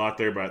might be a lot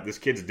there, but this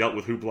kid's dealt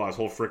with hoopla his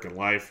whole freaking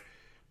life.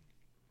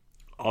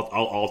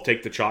 I'll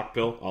take the chalk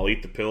pill. I'll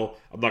eat the pill.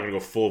 I'm not going to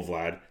go full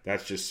Vlad.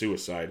 That's just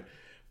suicide.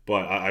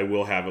 But I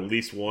will have at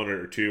least one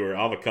or two, or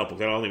I'll have a couple.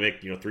 I only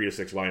make 3 to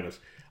 6 lineups.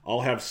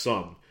 I'll have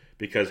some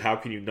because how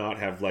can you not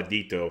have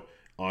Vladito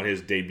on his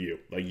debut?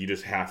 Like, you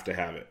just have to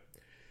have it.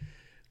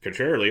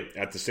 Contrarily,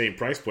 at the same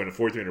price point of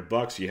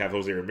 $4,300, you have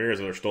Jose Ramirez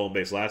on their stolen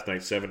base last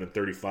night, 7 and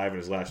 35 in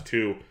his last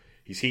 2.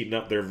 He's heating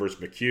up there versus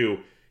McHugh.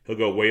 He'll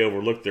go way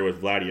overlooked there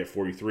with Vladdy at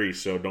 43,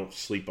 so don't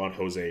sleep on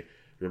Jose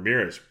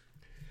Ramirez.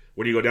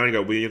 When you go down, you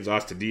got Williams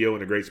Astudillo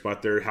in a great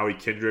spot there. Howie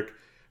Kendrick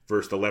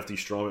versus the lefty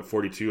Strom at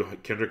 42.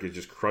 Kendrick is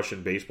just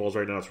crushing baseballs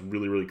right now. It's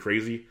really, really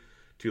crazy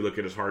to look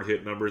at his hard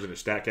hit numbers and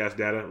his StatCast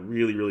data.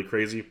 Really, really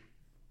crazy.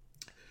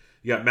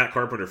 You got Matt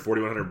Carpenter,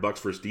 $4,100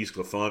 versus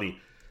DeSclafani.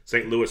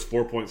 St. Louis,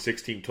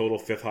 4.16 total,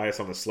 5th highest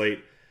on the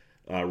slate.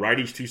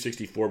 Righties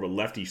 264, but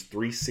lefties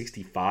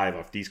 365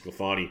 off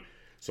DeSclafani.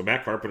 So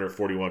Matt Carpenter at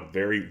 41,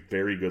 very,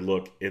 very good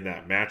look in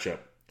that matchup.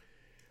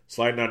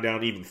 Sliding on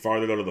down even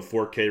farther though to the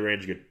 4K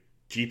range, you get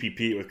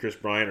GPP with Chris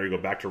Bryant, or you go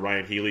back to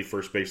Ryan Healy,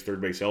 first base, third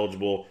base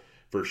eligible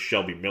versus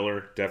Shelby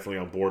Miller. Definitely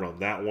on board on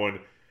that one.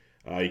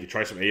 You can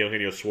try some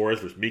Eugenio Suarez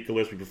versus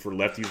Mikolas. We prefer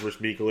lefties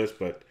versus Mikolas,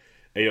 but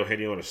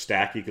Eugenio in a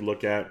stack you could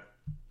look at.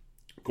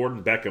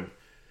 Gordon Beckham,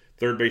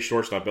 third base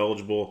shortstop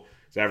eligible.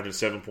 He's averaging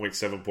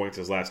 7.7 points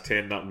his last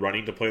 10. Not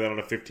running to play that on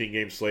a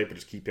 15-game slate, but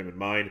just keep him in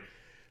mind.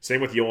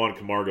 Same with Yohan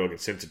Camargo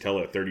against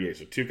Senzatella at 38.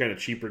 So two kind of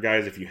cheaper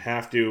guys if you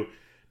have to.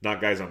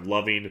 Not guys I'm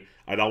loving.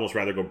 I'd almost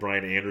rather go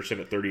Brian Anderson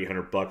at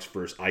 $3,800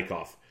 versus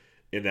Eichhoff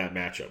in that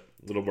matchup.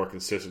 A little more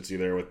consistency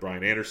there with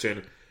Brian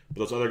Anderson. But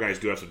those other guys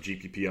do have some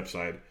GPP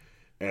upside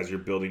as you're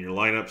building your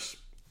lineups.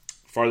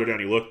 Farther down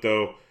you look,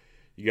 though,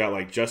 you got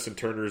like Justin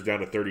Turner's down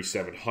to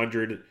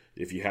 3,700.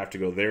 If you have to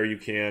go there, you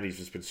can. He's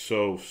just been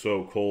so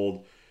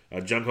cold.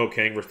 Jung Ho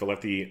Kang versus the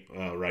lefty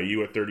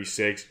Ryu at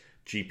 36.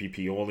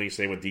 GPP only.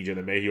 Same with DJ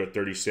LeMahieu at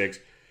 36.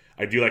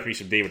 I do like me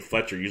some David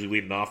Fletcher, usually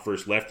leading off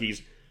versus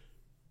lefties.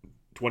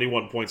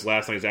 21 points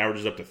last night. His average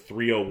is up to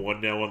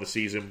 301 now on the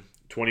season.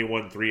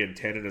 21, 3, and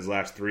 10 in his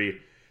last 3.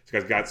 This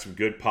guy's got some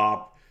good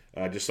pop.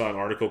 Just saw an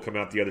article come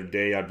out the other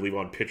day, I believe,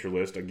 on Pitcher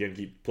List. Again,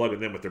 keep plugging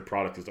them with their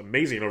product. It's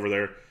amazing over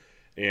there.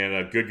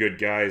 And good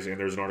guys. And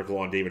there's an article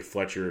on David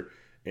Fletcher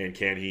and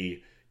can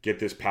he get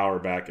this power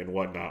back and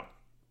whatnot.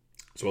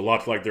 So a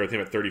lot to like there with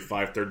him at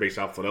 35, third base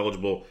outfield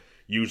eligible,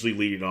 usually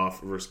leading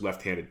off versus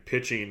left-handed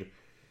pitching. And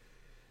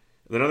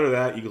then other than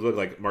that, you can look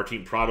like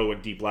Martin Prado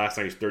went deep last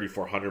night. He's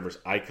 3,400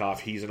 versus Eichhoff.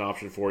 He's an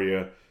option for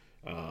you.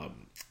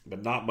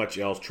 But not much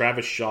else.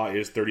 Travis Shaw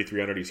is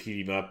 3,300. He's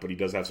heating up, but he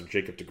does have some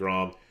Jacob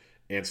deGrom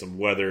and some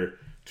weather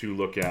to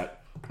look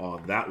at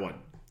on that one.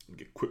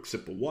 Get a quick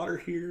sip of water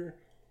here.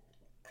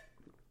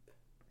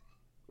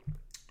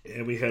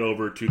 And we head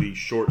over to the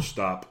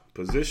shortstop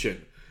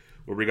position,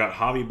 where we got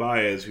Javi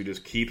Baez, who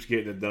just keeps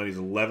getting it done. He's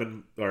he's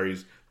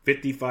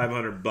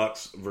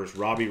 $5,500 versus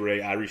Robbie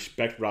Ray. I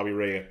respect Robbie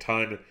Ray a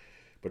ton,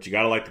 but you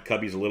got to like the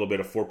Cubbies a little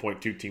bit. A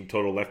 4.2 team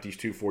total. Lefties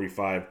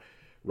 245,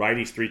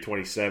 righties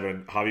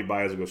 327. Javi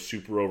Baez will go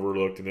super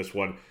overlooked in this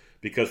one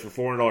because for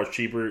 $400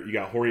 cheaper, you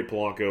got Jorge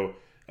Polanco.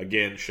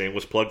 Again,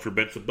 shameless plug for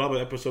Bench with Bubba,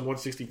 episode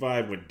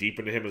 165. Went deep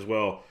into him as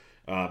well.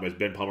 As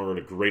Ben Palmer wrote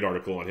a great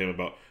article on him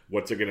about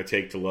what's it going to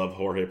take to love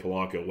Jorge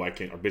Polanco. Why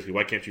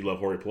can't you love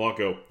Jorge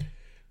Polanco?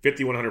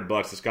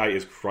 $5,100. This guy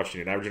is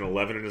crushing it. Averaging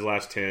 11 in his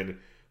last 10,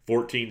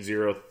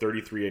 14-0,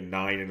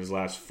 33-9 in his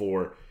last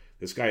 4.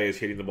 This guy is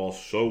hitting the ball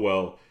so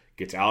well.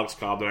 Gets Alex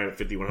Cobb tonight at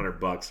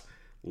 $5,100.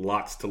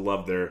 Lots to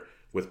love there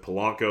with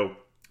Polanco.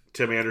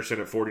 Tim Anderson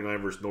at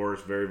 49 versus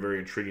Norris. Very, very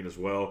intriguing as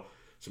well.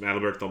 Some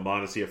Adalberto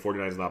Mondesi at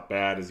 49 is not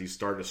bad as he's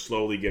starting to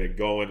slowly get it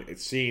going, it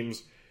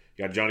seems.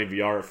 You got Johnny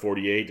Villar at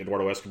 48,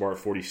 Eduardo Escobar at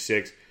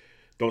 46.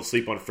 Don't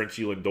sleep on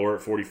Frenchie Lindor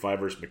at 45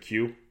 versus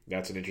McHugh.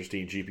 That's an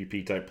interesting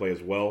GPP type play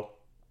as well.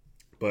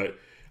 But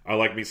I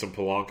like me some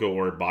Polanco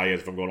or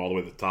Baez if I'm going all the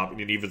way to the top.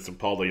 And even some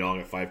Paul DeJong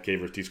at 5K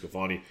versus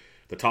Tiscofani.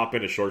 The top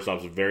end of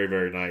shortstops is very,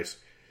 very nice.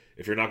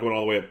 If you're not going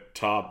all the way up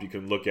top, you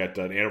can look at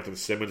Andrelton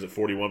Simmons at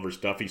 41 versus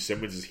Duffy.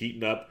 Simmons is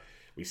heating up.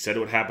 We said it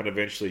would happen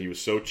eventually. He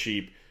was so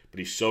cheap, but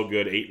he's so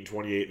good.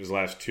 8-28 in his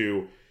last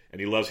two. And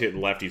he loves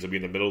hitting lefties. He'll be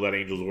in the middle of that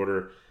Angels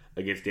order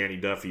against Danny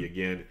Duffy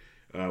again.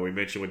 We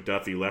mentioned with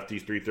Duffy,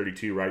 lefties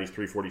 332, righties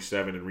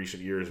 347 in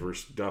recent years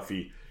versus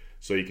Duffy.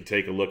 So you can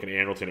take a look at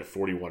Andrelton at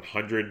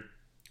 4,100.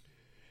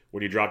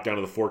 When you drop down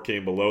to the 4K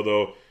and below,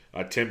 though,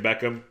 Tim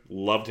Beckham,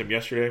 loved him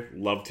yesterday.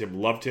 Loved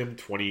him.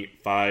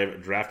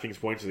 25 DraftKings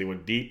points as he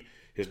went deep.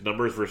 His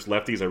numbers versus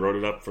lefties, I wrote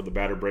it up for the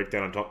batter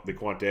breakdown on top of the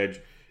Quant Edge,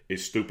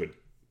 is stupid.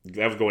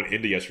 That was going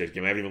into yesterday's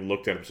game. I haven't even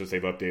looked at him since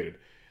they've updated.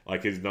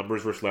 Like, his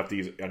numbers versus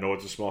lefties, I know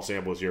it's a small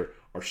sample this year,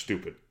 are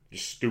stupid.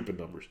 Just stupid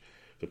numbers.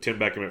 So Tim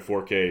Beckham at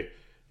 4K,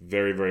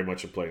 very, very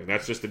much a play. And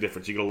that's just the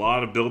difference. You get a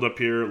lot of build up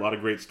here, a lot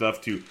of great stuff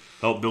to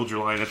help build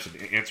your lineups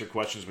and answer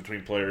questions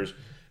between players.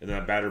 And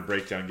that batter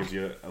breakdown gives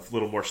you a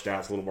little more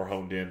stats, a little more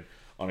honed in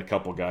on a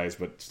couple guys.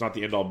 But it's not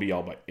the end-all,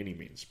 be-all by any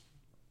means.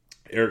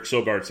 Eric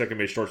Sogard, second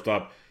base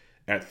shortstop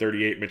at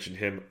 38. Mentioned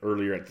him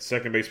earlier at the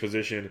second base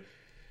position.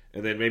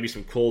 And then maybe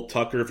some Cole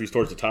Tucker if he's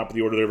towards the top of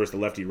the order there versus the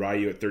lefty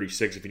Ryu at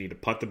 36 if you need to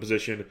punt the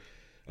position.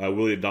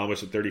 Willie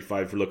Adames at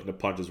 35 if you're looking to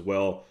punt as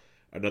well.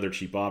 Another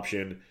cheap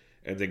option.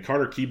 And then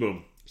Carter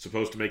Kieboom,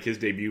 supposed to make his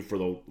debut for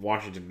the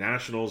Washington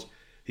Nationals.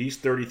 He's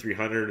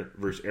 3,300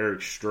 versus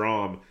Eric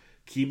Strom.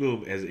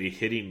 Kieboom is a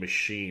hitting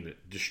machine,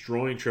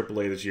 destroying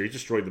AAA this year. He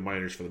destroyed the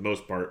minors for the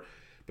most part,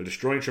 but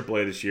destroying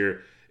AAA this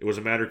year. It was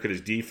a matter could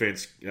his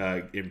defense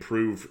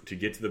improve to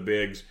get to the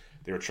bigs.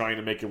 They were trying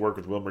to make it work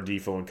with Wilmer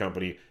Defoe and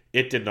company.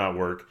 It did not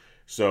work.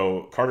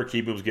 So Carter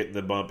Kieboom's getting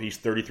the bump. He's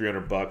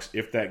 $3,300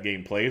 if that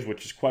game plays,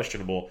 which is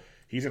questionable.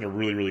 He's in a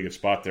really, really good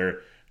spot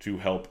there to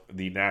help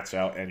the Nats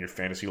out and your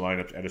fantasy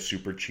lineups at a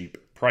super cheap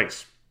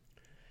price.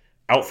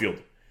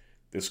 Outfield.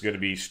 This is going to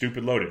be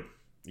stupid loaded.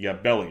 You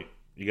got Belly.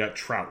 You got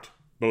Trout.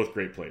 Both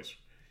great plays.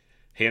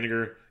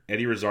 Haniger,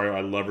 Eddie Rosario.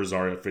 I love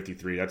Rosario at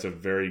 53. That's a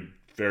very,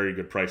 very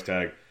good price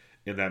tag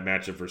in that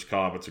matchup versus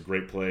Cobb. It's a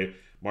great play.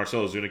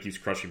 Marcell Ozuna keeps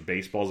crushing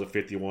baseballs at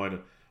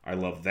 51. I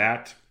love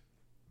that.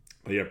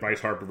 But yeah,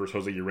 Bryce Harper versus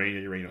Jose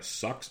Urena. Urena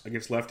sucks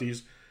against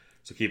lefties,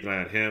 so keep an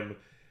eye on him.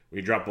 When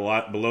you drop a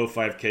lot below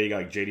 5K, you got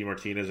like JD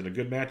Martinez in a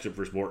good matchup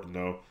versus Morton,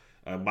 though.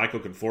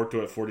 Michael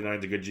Conforto at 49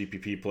 is a good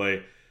GPP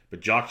play.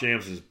 But Jock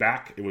Jams is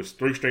back. It was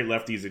 3 straight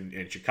lefties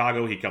in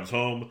Chicago. He comes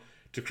home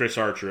to Chris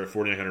Archer at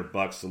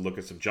 $4,900 to look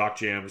at some Jock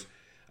Jams.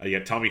 You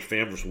got Tommy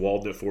Pham versus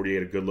Walden at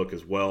 48, a good look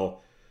as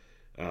well.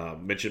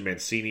 Mentioned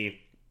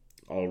Mancini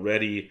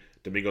already.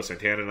 Domingo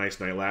Santana, nice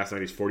night last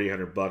night. He's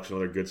 $4,800,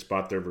 another good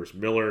spot there versus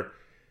Miller.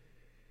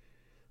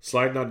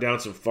 Sliding on down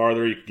some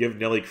farther, you can give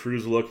Nelly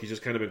Cruz a look. He's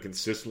just kind of been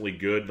consistently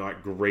good,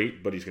 not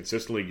great, but he's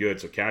consistently good.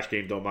 So cash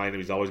game, don't mind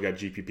him. He's always got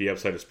GPP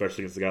upside,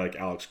 especially against a guy like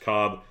Alex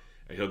Cobb,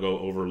 and he'll go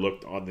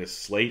overlooked on this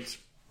slate.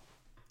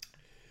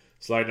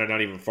 Sliding on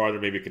down even farther,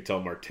 maybe you could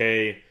tell Marte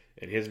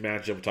and his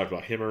matchup. We talked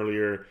about him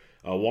earlier.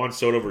 Juan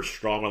Soto versus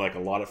Strom, I like a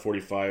lot at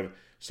 45.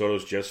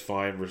 Soto's just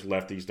fine versus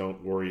lefties.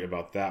 Don't worry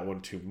about that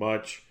one too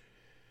much.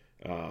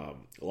 A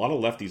lot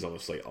of lefties on the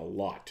slate, a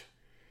lot.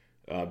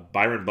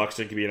 Byron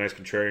Buxton could be a nice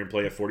contrarian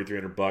play at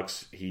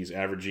 $4,300. He's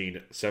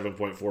averaging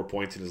 7.4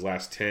 points in his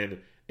last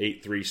 10,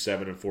 8, 3,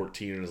 7, and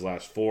 14 in his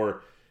last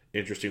 4.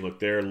 Interesting look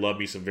there. Love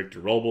me some Victor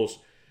Robles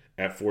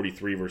at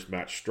 43 versus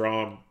Matt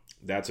Strom.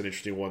 That's an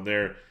interesting one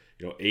there.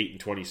 8 and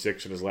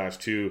 26 in his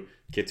last 2.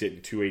 Gets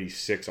hitting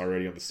 286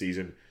 already on the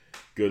season.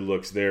 Good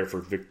looks there for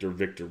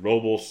Victor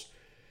Robles.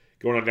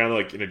 Going on down to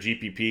like in a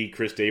GPP,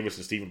 Chris Davis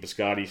and Stephen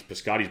Piscotty.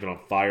 Piscotty's been on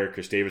fire.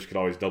 Chris Davis could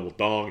always double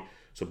dong.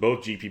 So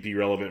both GPP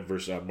relevant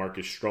versus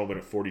Marcus Stroman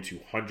at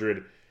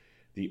 4,200.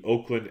 The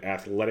Oakland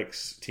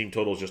Athletics team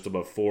total is just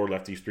above 4.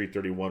 Lefties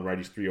 331,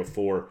 righties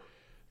 304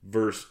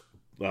 versus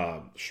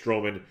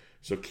Stroman.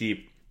 So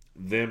keep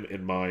them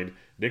in mind.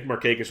 Nick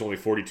Markakis only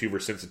 42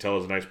 versus Sensatella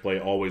is a nice play.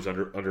 Always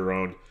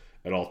under-owned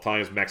at all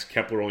times. Max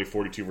Kepler only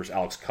 42 versus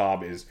Alex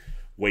Cobb is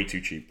way too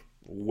cheap.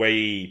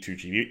 Way too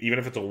cheap. Even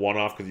if it's a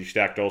one-off because you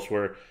stacked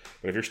elsewhere.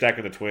 But if you're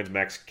stacking the Twins,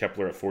 Max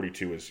Kepler at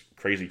 42 is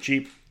crazy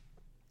cheap.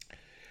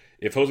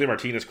 If Jose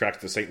Martinez cracks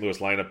the St. Louis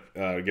lineup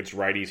against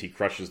righties, he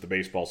crushes the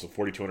baseball. So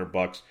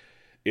 $4,200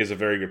 is a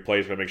very good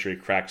play. So got to make sure he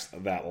cracks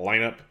that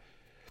lineup.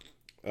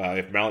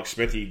 If Malik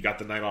Smith, he got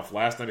the night off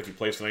last night. If he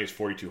plays tonight, he's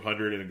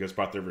 $4,200 in a good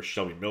spot there versus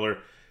Shelby Miller.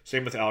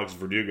 Same with Alex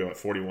Verdugo at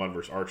 41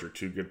 versus Archer.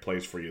 2 good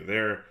plays for you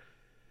there.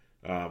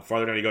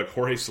 Farther down, you got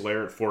Jorge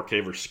Soler at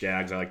 4K versus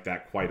Skaggs. I like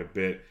that quite a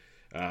bit.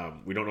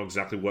 We don't know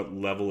exactly what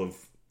level of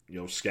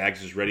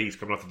Skaggs is ready. He's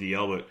coming off the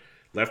DL, but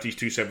lefties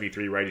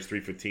 273, righties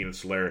 315, and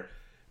Soler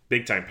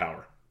big time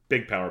power.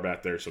 Big power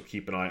back there, so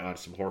keep an eye on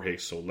some Jorge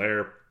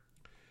Soler.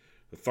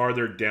 The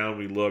farther down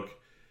we look,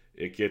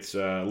 it gets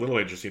a little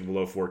interesting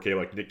below 4K.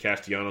 Like Nick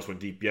Castellanos went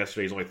deep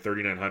yesterday. He's only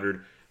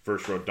 $3,900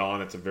 versus Rodon.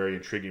 That's a very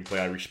intriguing play.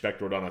 I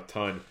respect Rodon a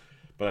ton,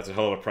 but that's a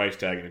hell of a price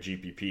tag in a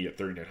GPP at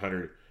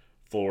 $3,900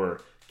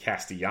 for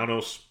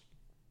Castellanos.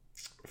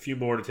 A few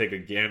more to take a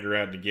gander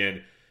at. And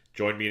again,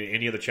 join me in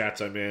any of the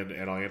chats I'm in,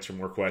 and I'll answer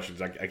more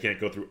questions. I can't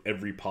go through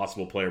every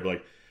possible player, but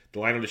like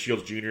Delino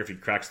DeShields Jr., if he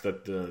cracks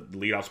the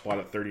leadoff spot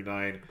at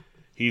 39,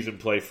 he's in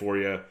play for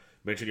you.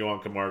 Mentioned Johan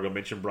Camargo.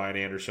 Mentioned Brian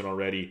Anderson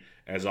already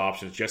as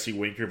options. Jesse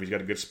Winker, if he's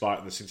got a good spot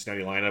in the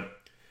Cincinnati lineup.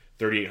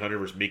 3,800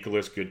 versus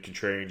Mikolas. Good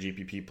contrarian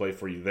GPP play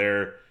for you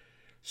there.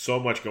 So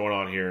much going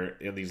on here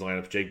in these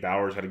lineups. Jake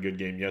Bauers had a good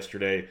game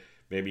yesterday.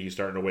 Maybe he's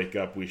starting to wake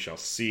up. We shall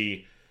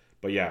see.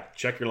 But yeah,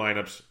 check your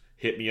lineups.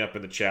 Hit me up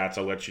in the chats.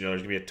 I'll let you know.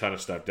 There's going to be a ton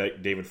of stuff.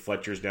 David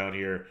Fletcher's down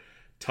here.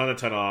 Ton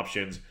of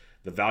options.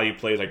 The value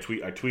plays, I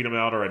tweet them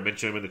out or I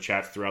mention them in the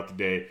chats throughout the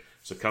day.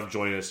 So come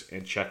join us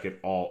and check it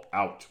all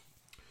out.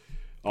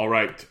 All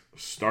right,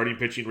 starting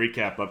pitching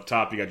recap. Up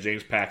top, you got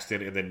James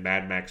Paxton and then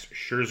Mad Max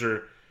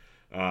Scherzer.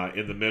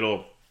 In the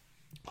middle,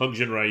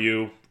 Hyun-Jin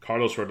Ryu,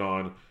 Carlos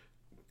Rodon,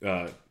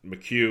 Colin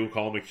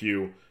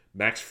McHugh,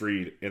 Max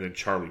Fried, and then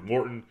Charlie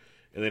Morton.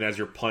 And then as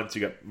your punts,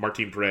 you got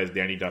Martin Perez,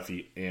 Danny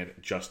Duffy, and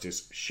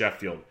Justice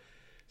Sheffield.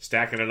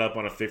 Stacking it up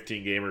on a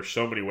 15-gamer,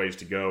 so many ways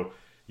to go.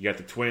 You got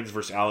the Twins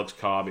versus Alex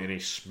Cobb in a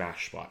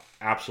smash spot.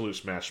 Absolute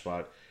smash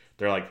spot.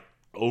 They're like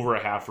over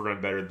a half a run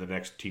better than the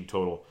next team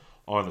total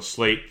on the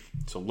slate.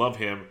 So love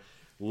him.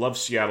 Love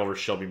Seattle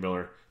versus Shelby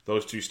Miller.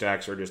 Those two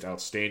stacks are just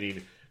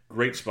outstanding.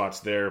 Great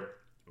spots there.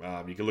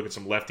 You can look at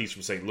some lefties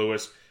from St.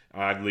 Louis.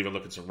 I'd even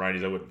look at some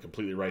righties. I wouldn't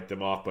completely write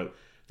them off. But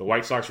the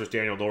White Sox versus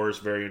Daniel Norris,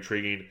 very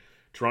intriguing.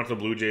 Toronto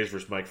Blue Jays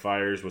versus Mike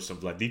Fiers with some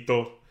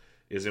Vladito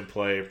is in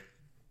play.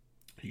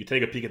 You can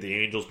take a peek at the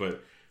Angels,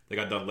 but they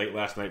got done late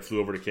last night, flew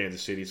over to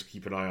Kansas City, so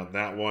keep an eye on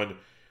that one.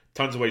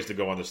 Tons of ways to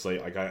go on the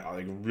slate.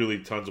 Really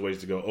tons of ways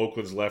to go.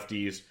 Oakland's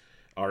lefties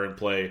are in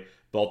play.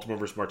 Baltimore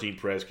versus Martin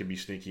Perez can be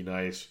sneaky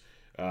nice.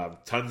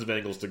 Tons of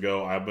angles to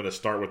go. I'm going to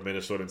start with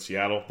Minnesota and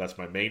Seattle. That's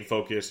my main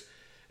focus.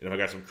 And if I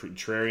got some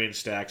contrarian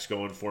stacks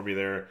going for me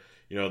there,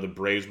 the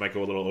Braves might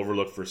go a little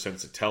overlooked for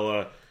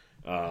Sensatella.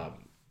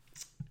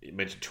 You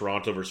mentioned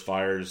Toronto versus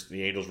Fiers,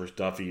 the Angels versus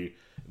Duffy,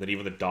 and then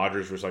even the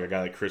Dodgers versus like a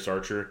guy like Chris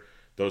Archer.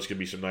 Those could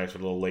be some nice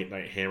with a little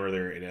late-night hammer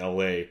there in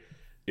LA,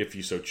 if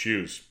you so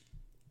choose.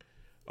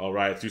 All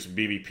right, let's do some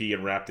BVP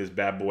and wrap this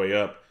bad boy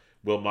up.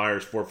 Will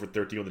Myers, 4 for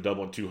 13 with a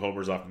double and 2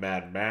 homers off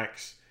Mad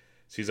Max.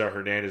 Cesar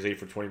Hernandez, 8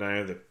 for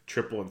 29 with a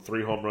triple and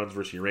 3 home runs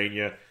versus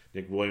Urania.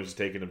 Nick Williams has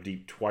taken him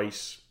deep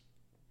twice.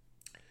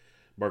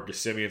 Marcus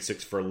Semien,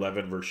 6 for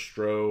 11 versus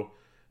Stroh.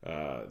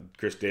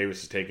 Chris Davis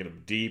has taken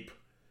him deep.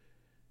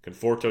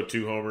 Conforto,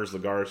 2 homers.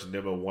 Lagares and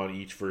Nimmo, 1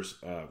 each versus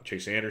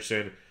Chase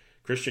Anderson.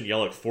 Christian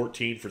Yelich,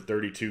 14 for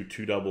 32,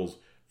 2 doubles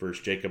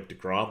versus Jacob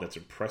deGrom. That's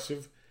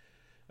impressive.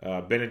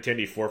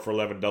 Benintendi, 4 for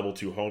 11, double,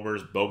 2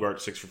 homers.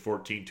 Bogart, 6 for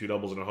 14, 2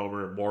 doubles and a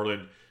homer.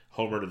 Moreland,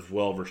 homered as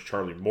well versus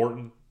Charlie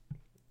Morton.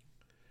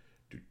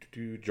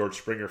 George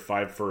Springer,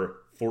 5 for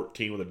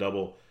 14 with a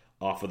double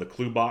off of the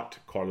Klubot.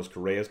 Carlos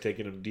Correa's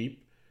taking him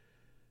deep.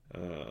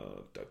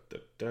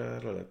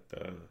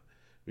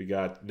 We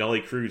got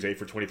Nelly Cruz, 8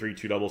 for 23,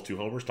 2 doubles, 2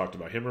 homers. Talked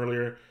about him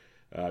earlier.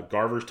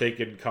 Garver's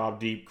taken Cobb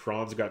deep.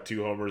 Cron's got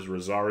 2 homers.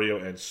 Rosario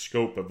and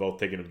Scope have both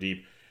taken him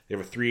deep. They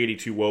have a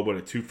 382 WOBA and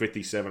a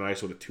 257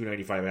 ISO with a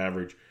 295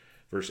 average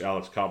versus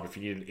Alex Cobb. If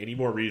you needed any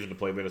more reason to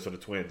play Minnesota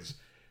Twins,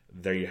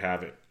 there you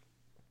have it.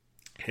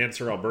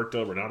 Hanser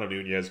Alberto, Renato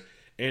Nunez,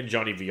 and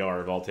Johnny VR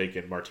have all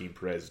taken Martin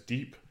Perez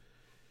deep.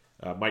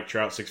 Mike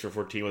Trout, 6 for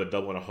 14 with a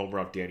double and a homer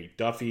off Danny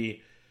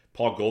Duffy.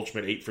 Paul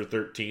Goldschmidt, 8 for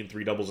 13,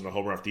 3 doubles and a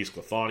homer off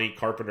DeSclafani.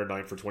 Carpenter,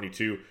 9 for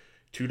 22,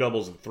 2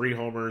 doubles and 3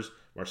 homers.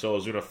 Marcelo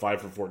Ozuna,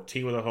 5 for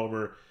 14 with a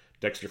homer.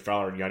 Dexter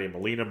Fowler and Yadier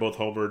Molina both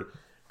homered.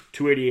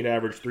 288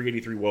 average,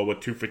 383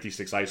 WOBA,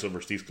 256 ISO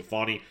versus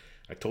DeSclafani.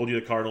 I told you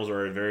the Cardinals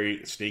are a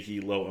very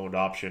sneaky, low-owned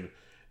option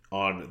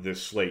on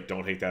this slate.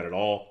 Don't hate that at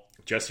all.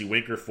 Jesse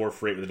Winker, 4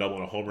 for 8 with a double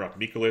and a homer off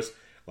Mikolas.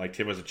 Liked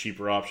him as a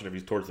cheaper option if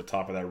he's towards the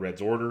top of that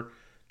Reds order.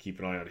 Keep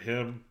an eye on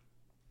him.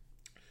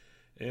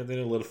 And then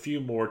a few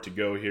more to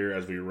go here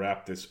as we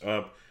wrap this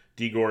up.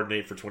 D. Gordon,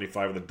 8 for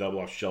 25 with a double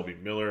off Shelby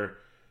Miller.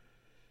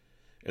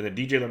 And then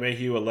DJ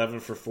LeMahieu, 11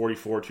 for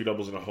 44, 2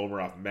 doubles and a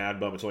homer off Mad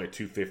Bum. It's only a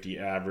 250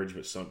 average,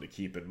 but something to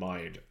keep in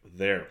mind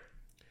there.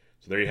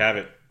 So there you have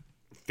it.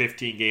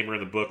 15-gamer in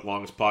the book,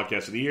 longest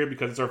podcast of the year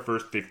because it's our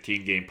first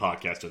 15-game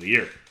podcast of the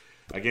year.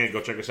 Again,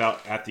 go check us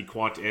out at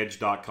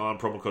thequantedge.com.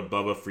 Promo code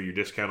BUBBA for your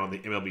discount on the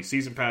MLB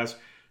Season Pass.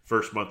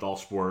 First month all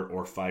sport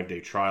or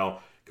 5-day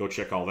trial. Go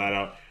check all that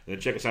out. And then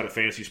check us out at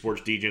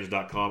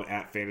fantasysportsdgens.com,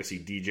 at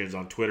fantasydgens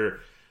on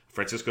Twitter.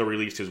 Francisco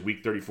released his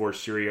Week 34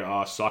 Serie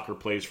A soccer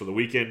plays for the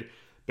weekend.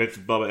 Ben's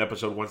Bubba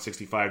episode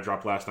 165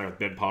 dropped last night with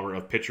Ben Palmer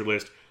of Pitcher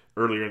List.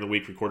 Earlier in the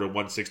week, recorded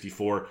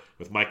 164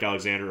 with Mike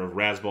Alexander of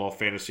Razzball,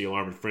 Fantasy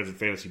Alarm, and Friends and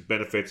Fantasy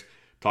Benefits,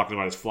 talking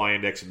about his fly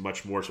index and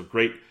much more. So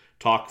great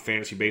talk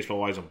fantasy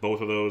baseball-wise on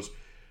both of those.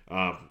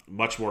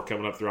 Much more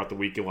coming up throughout the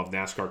weekend. We'll have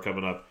NASCAR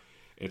coming up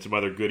and some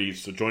other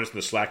goodies. So join us in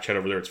the Slack chat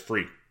over there. It's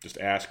free. Just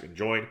ask and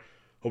join.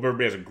 Hope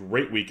everybody has a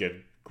great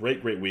weekend.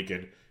 Great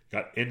weekend.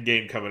 Got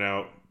Endgame coming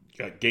out.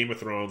 Got Game of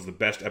Thrones, the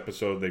best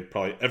episode they've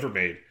probably ever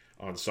made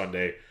on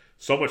Sunday.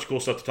 So much cool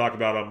stuff to talk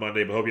about on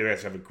Monday, but hope you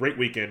guys have a great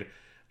weekend.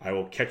 I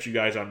will catch you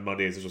guys on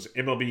Mondays. This was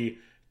MLB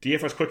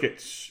DFS Quick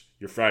Hits,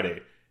 your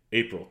Friday,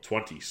 April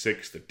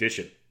 26th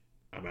edition.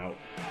 I'm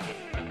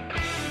out.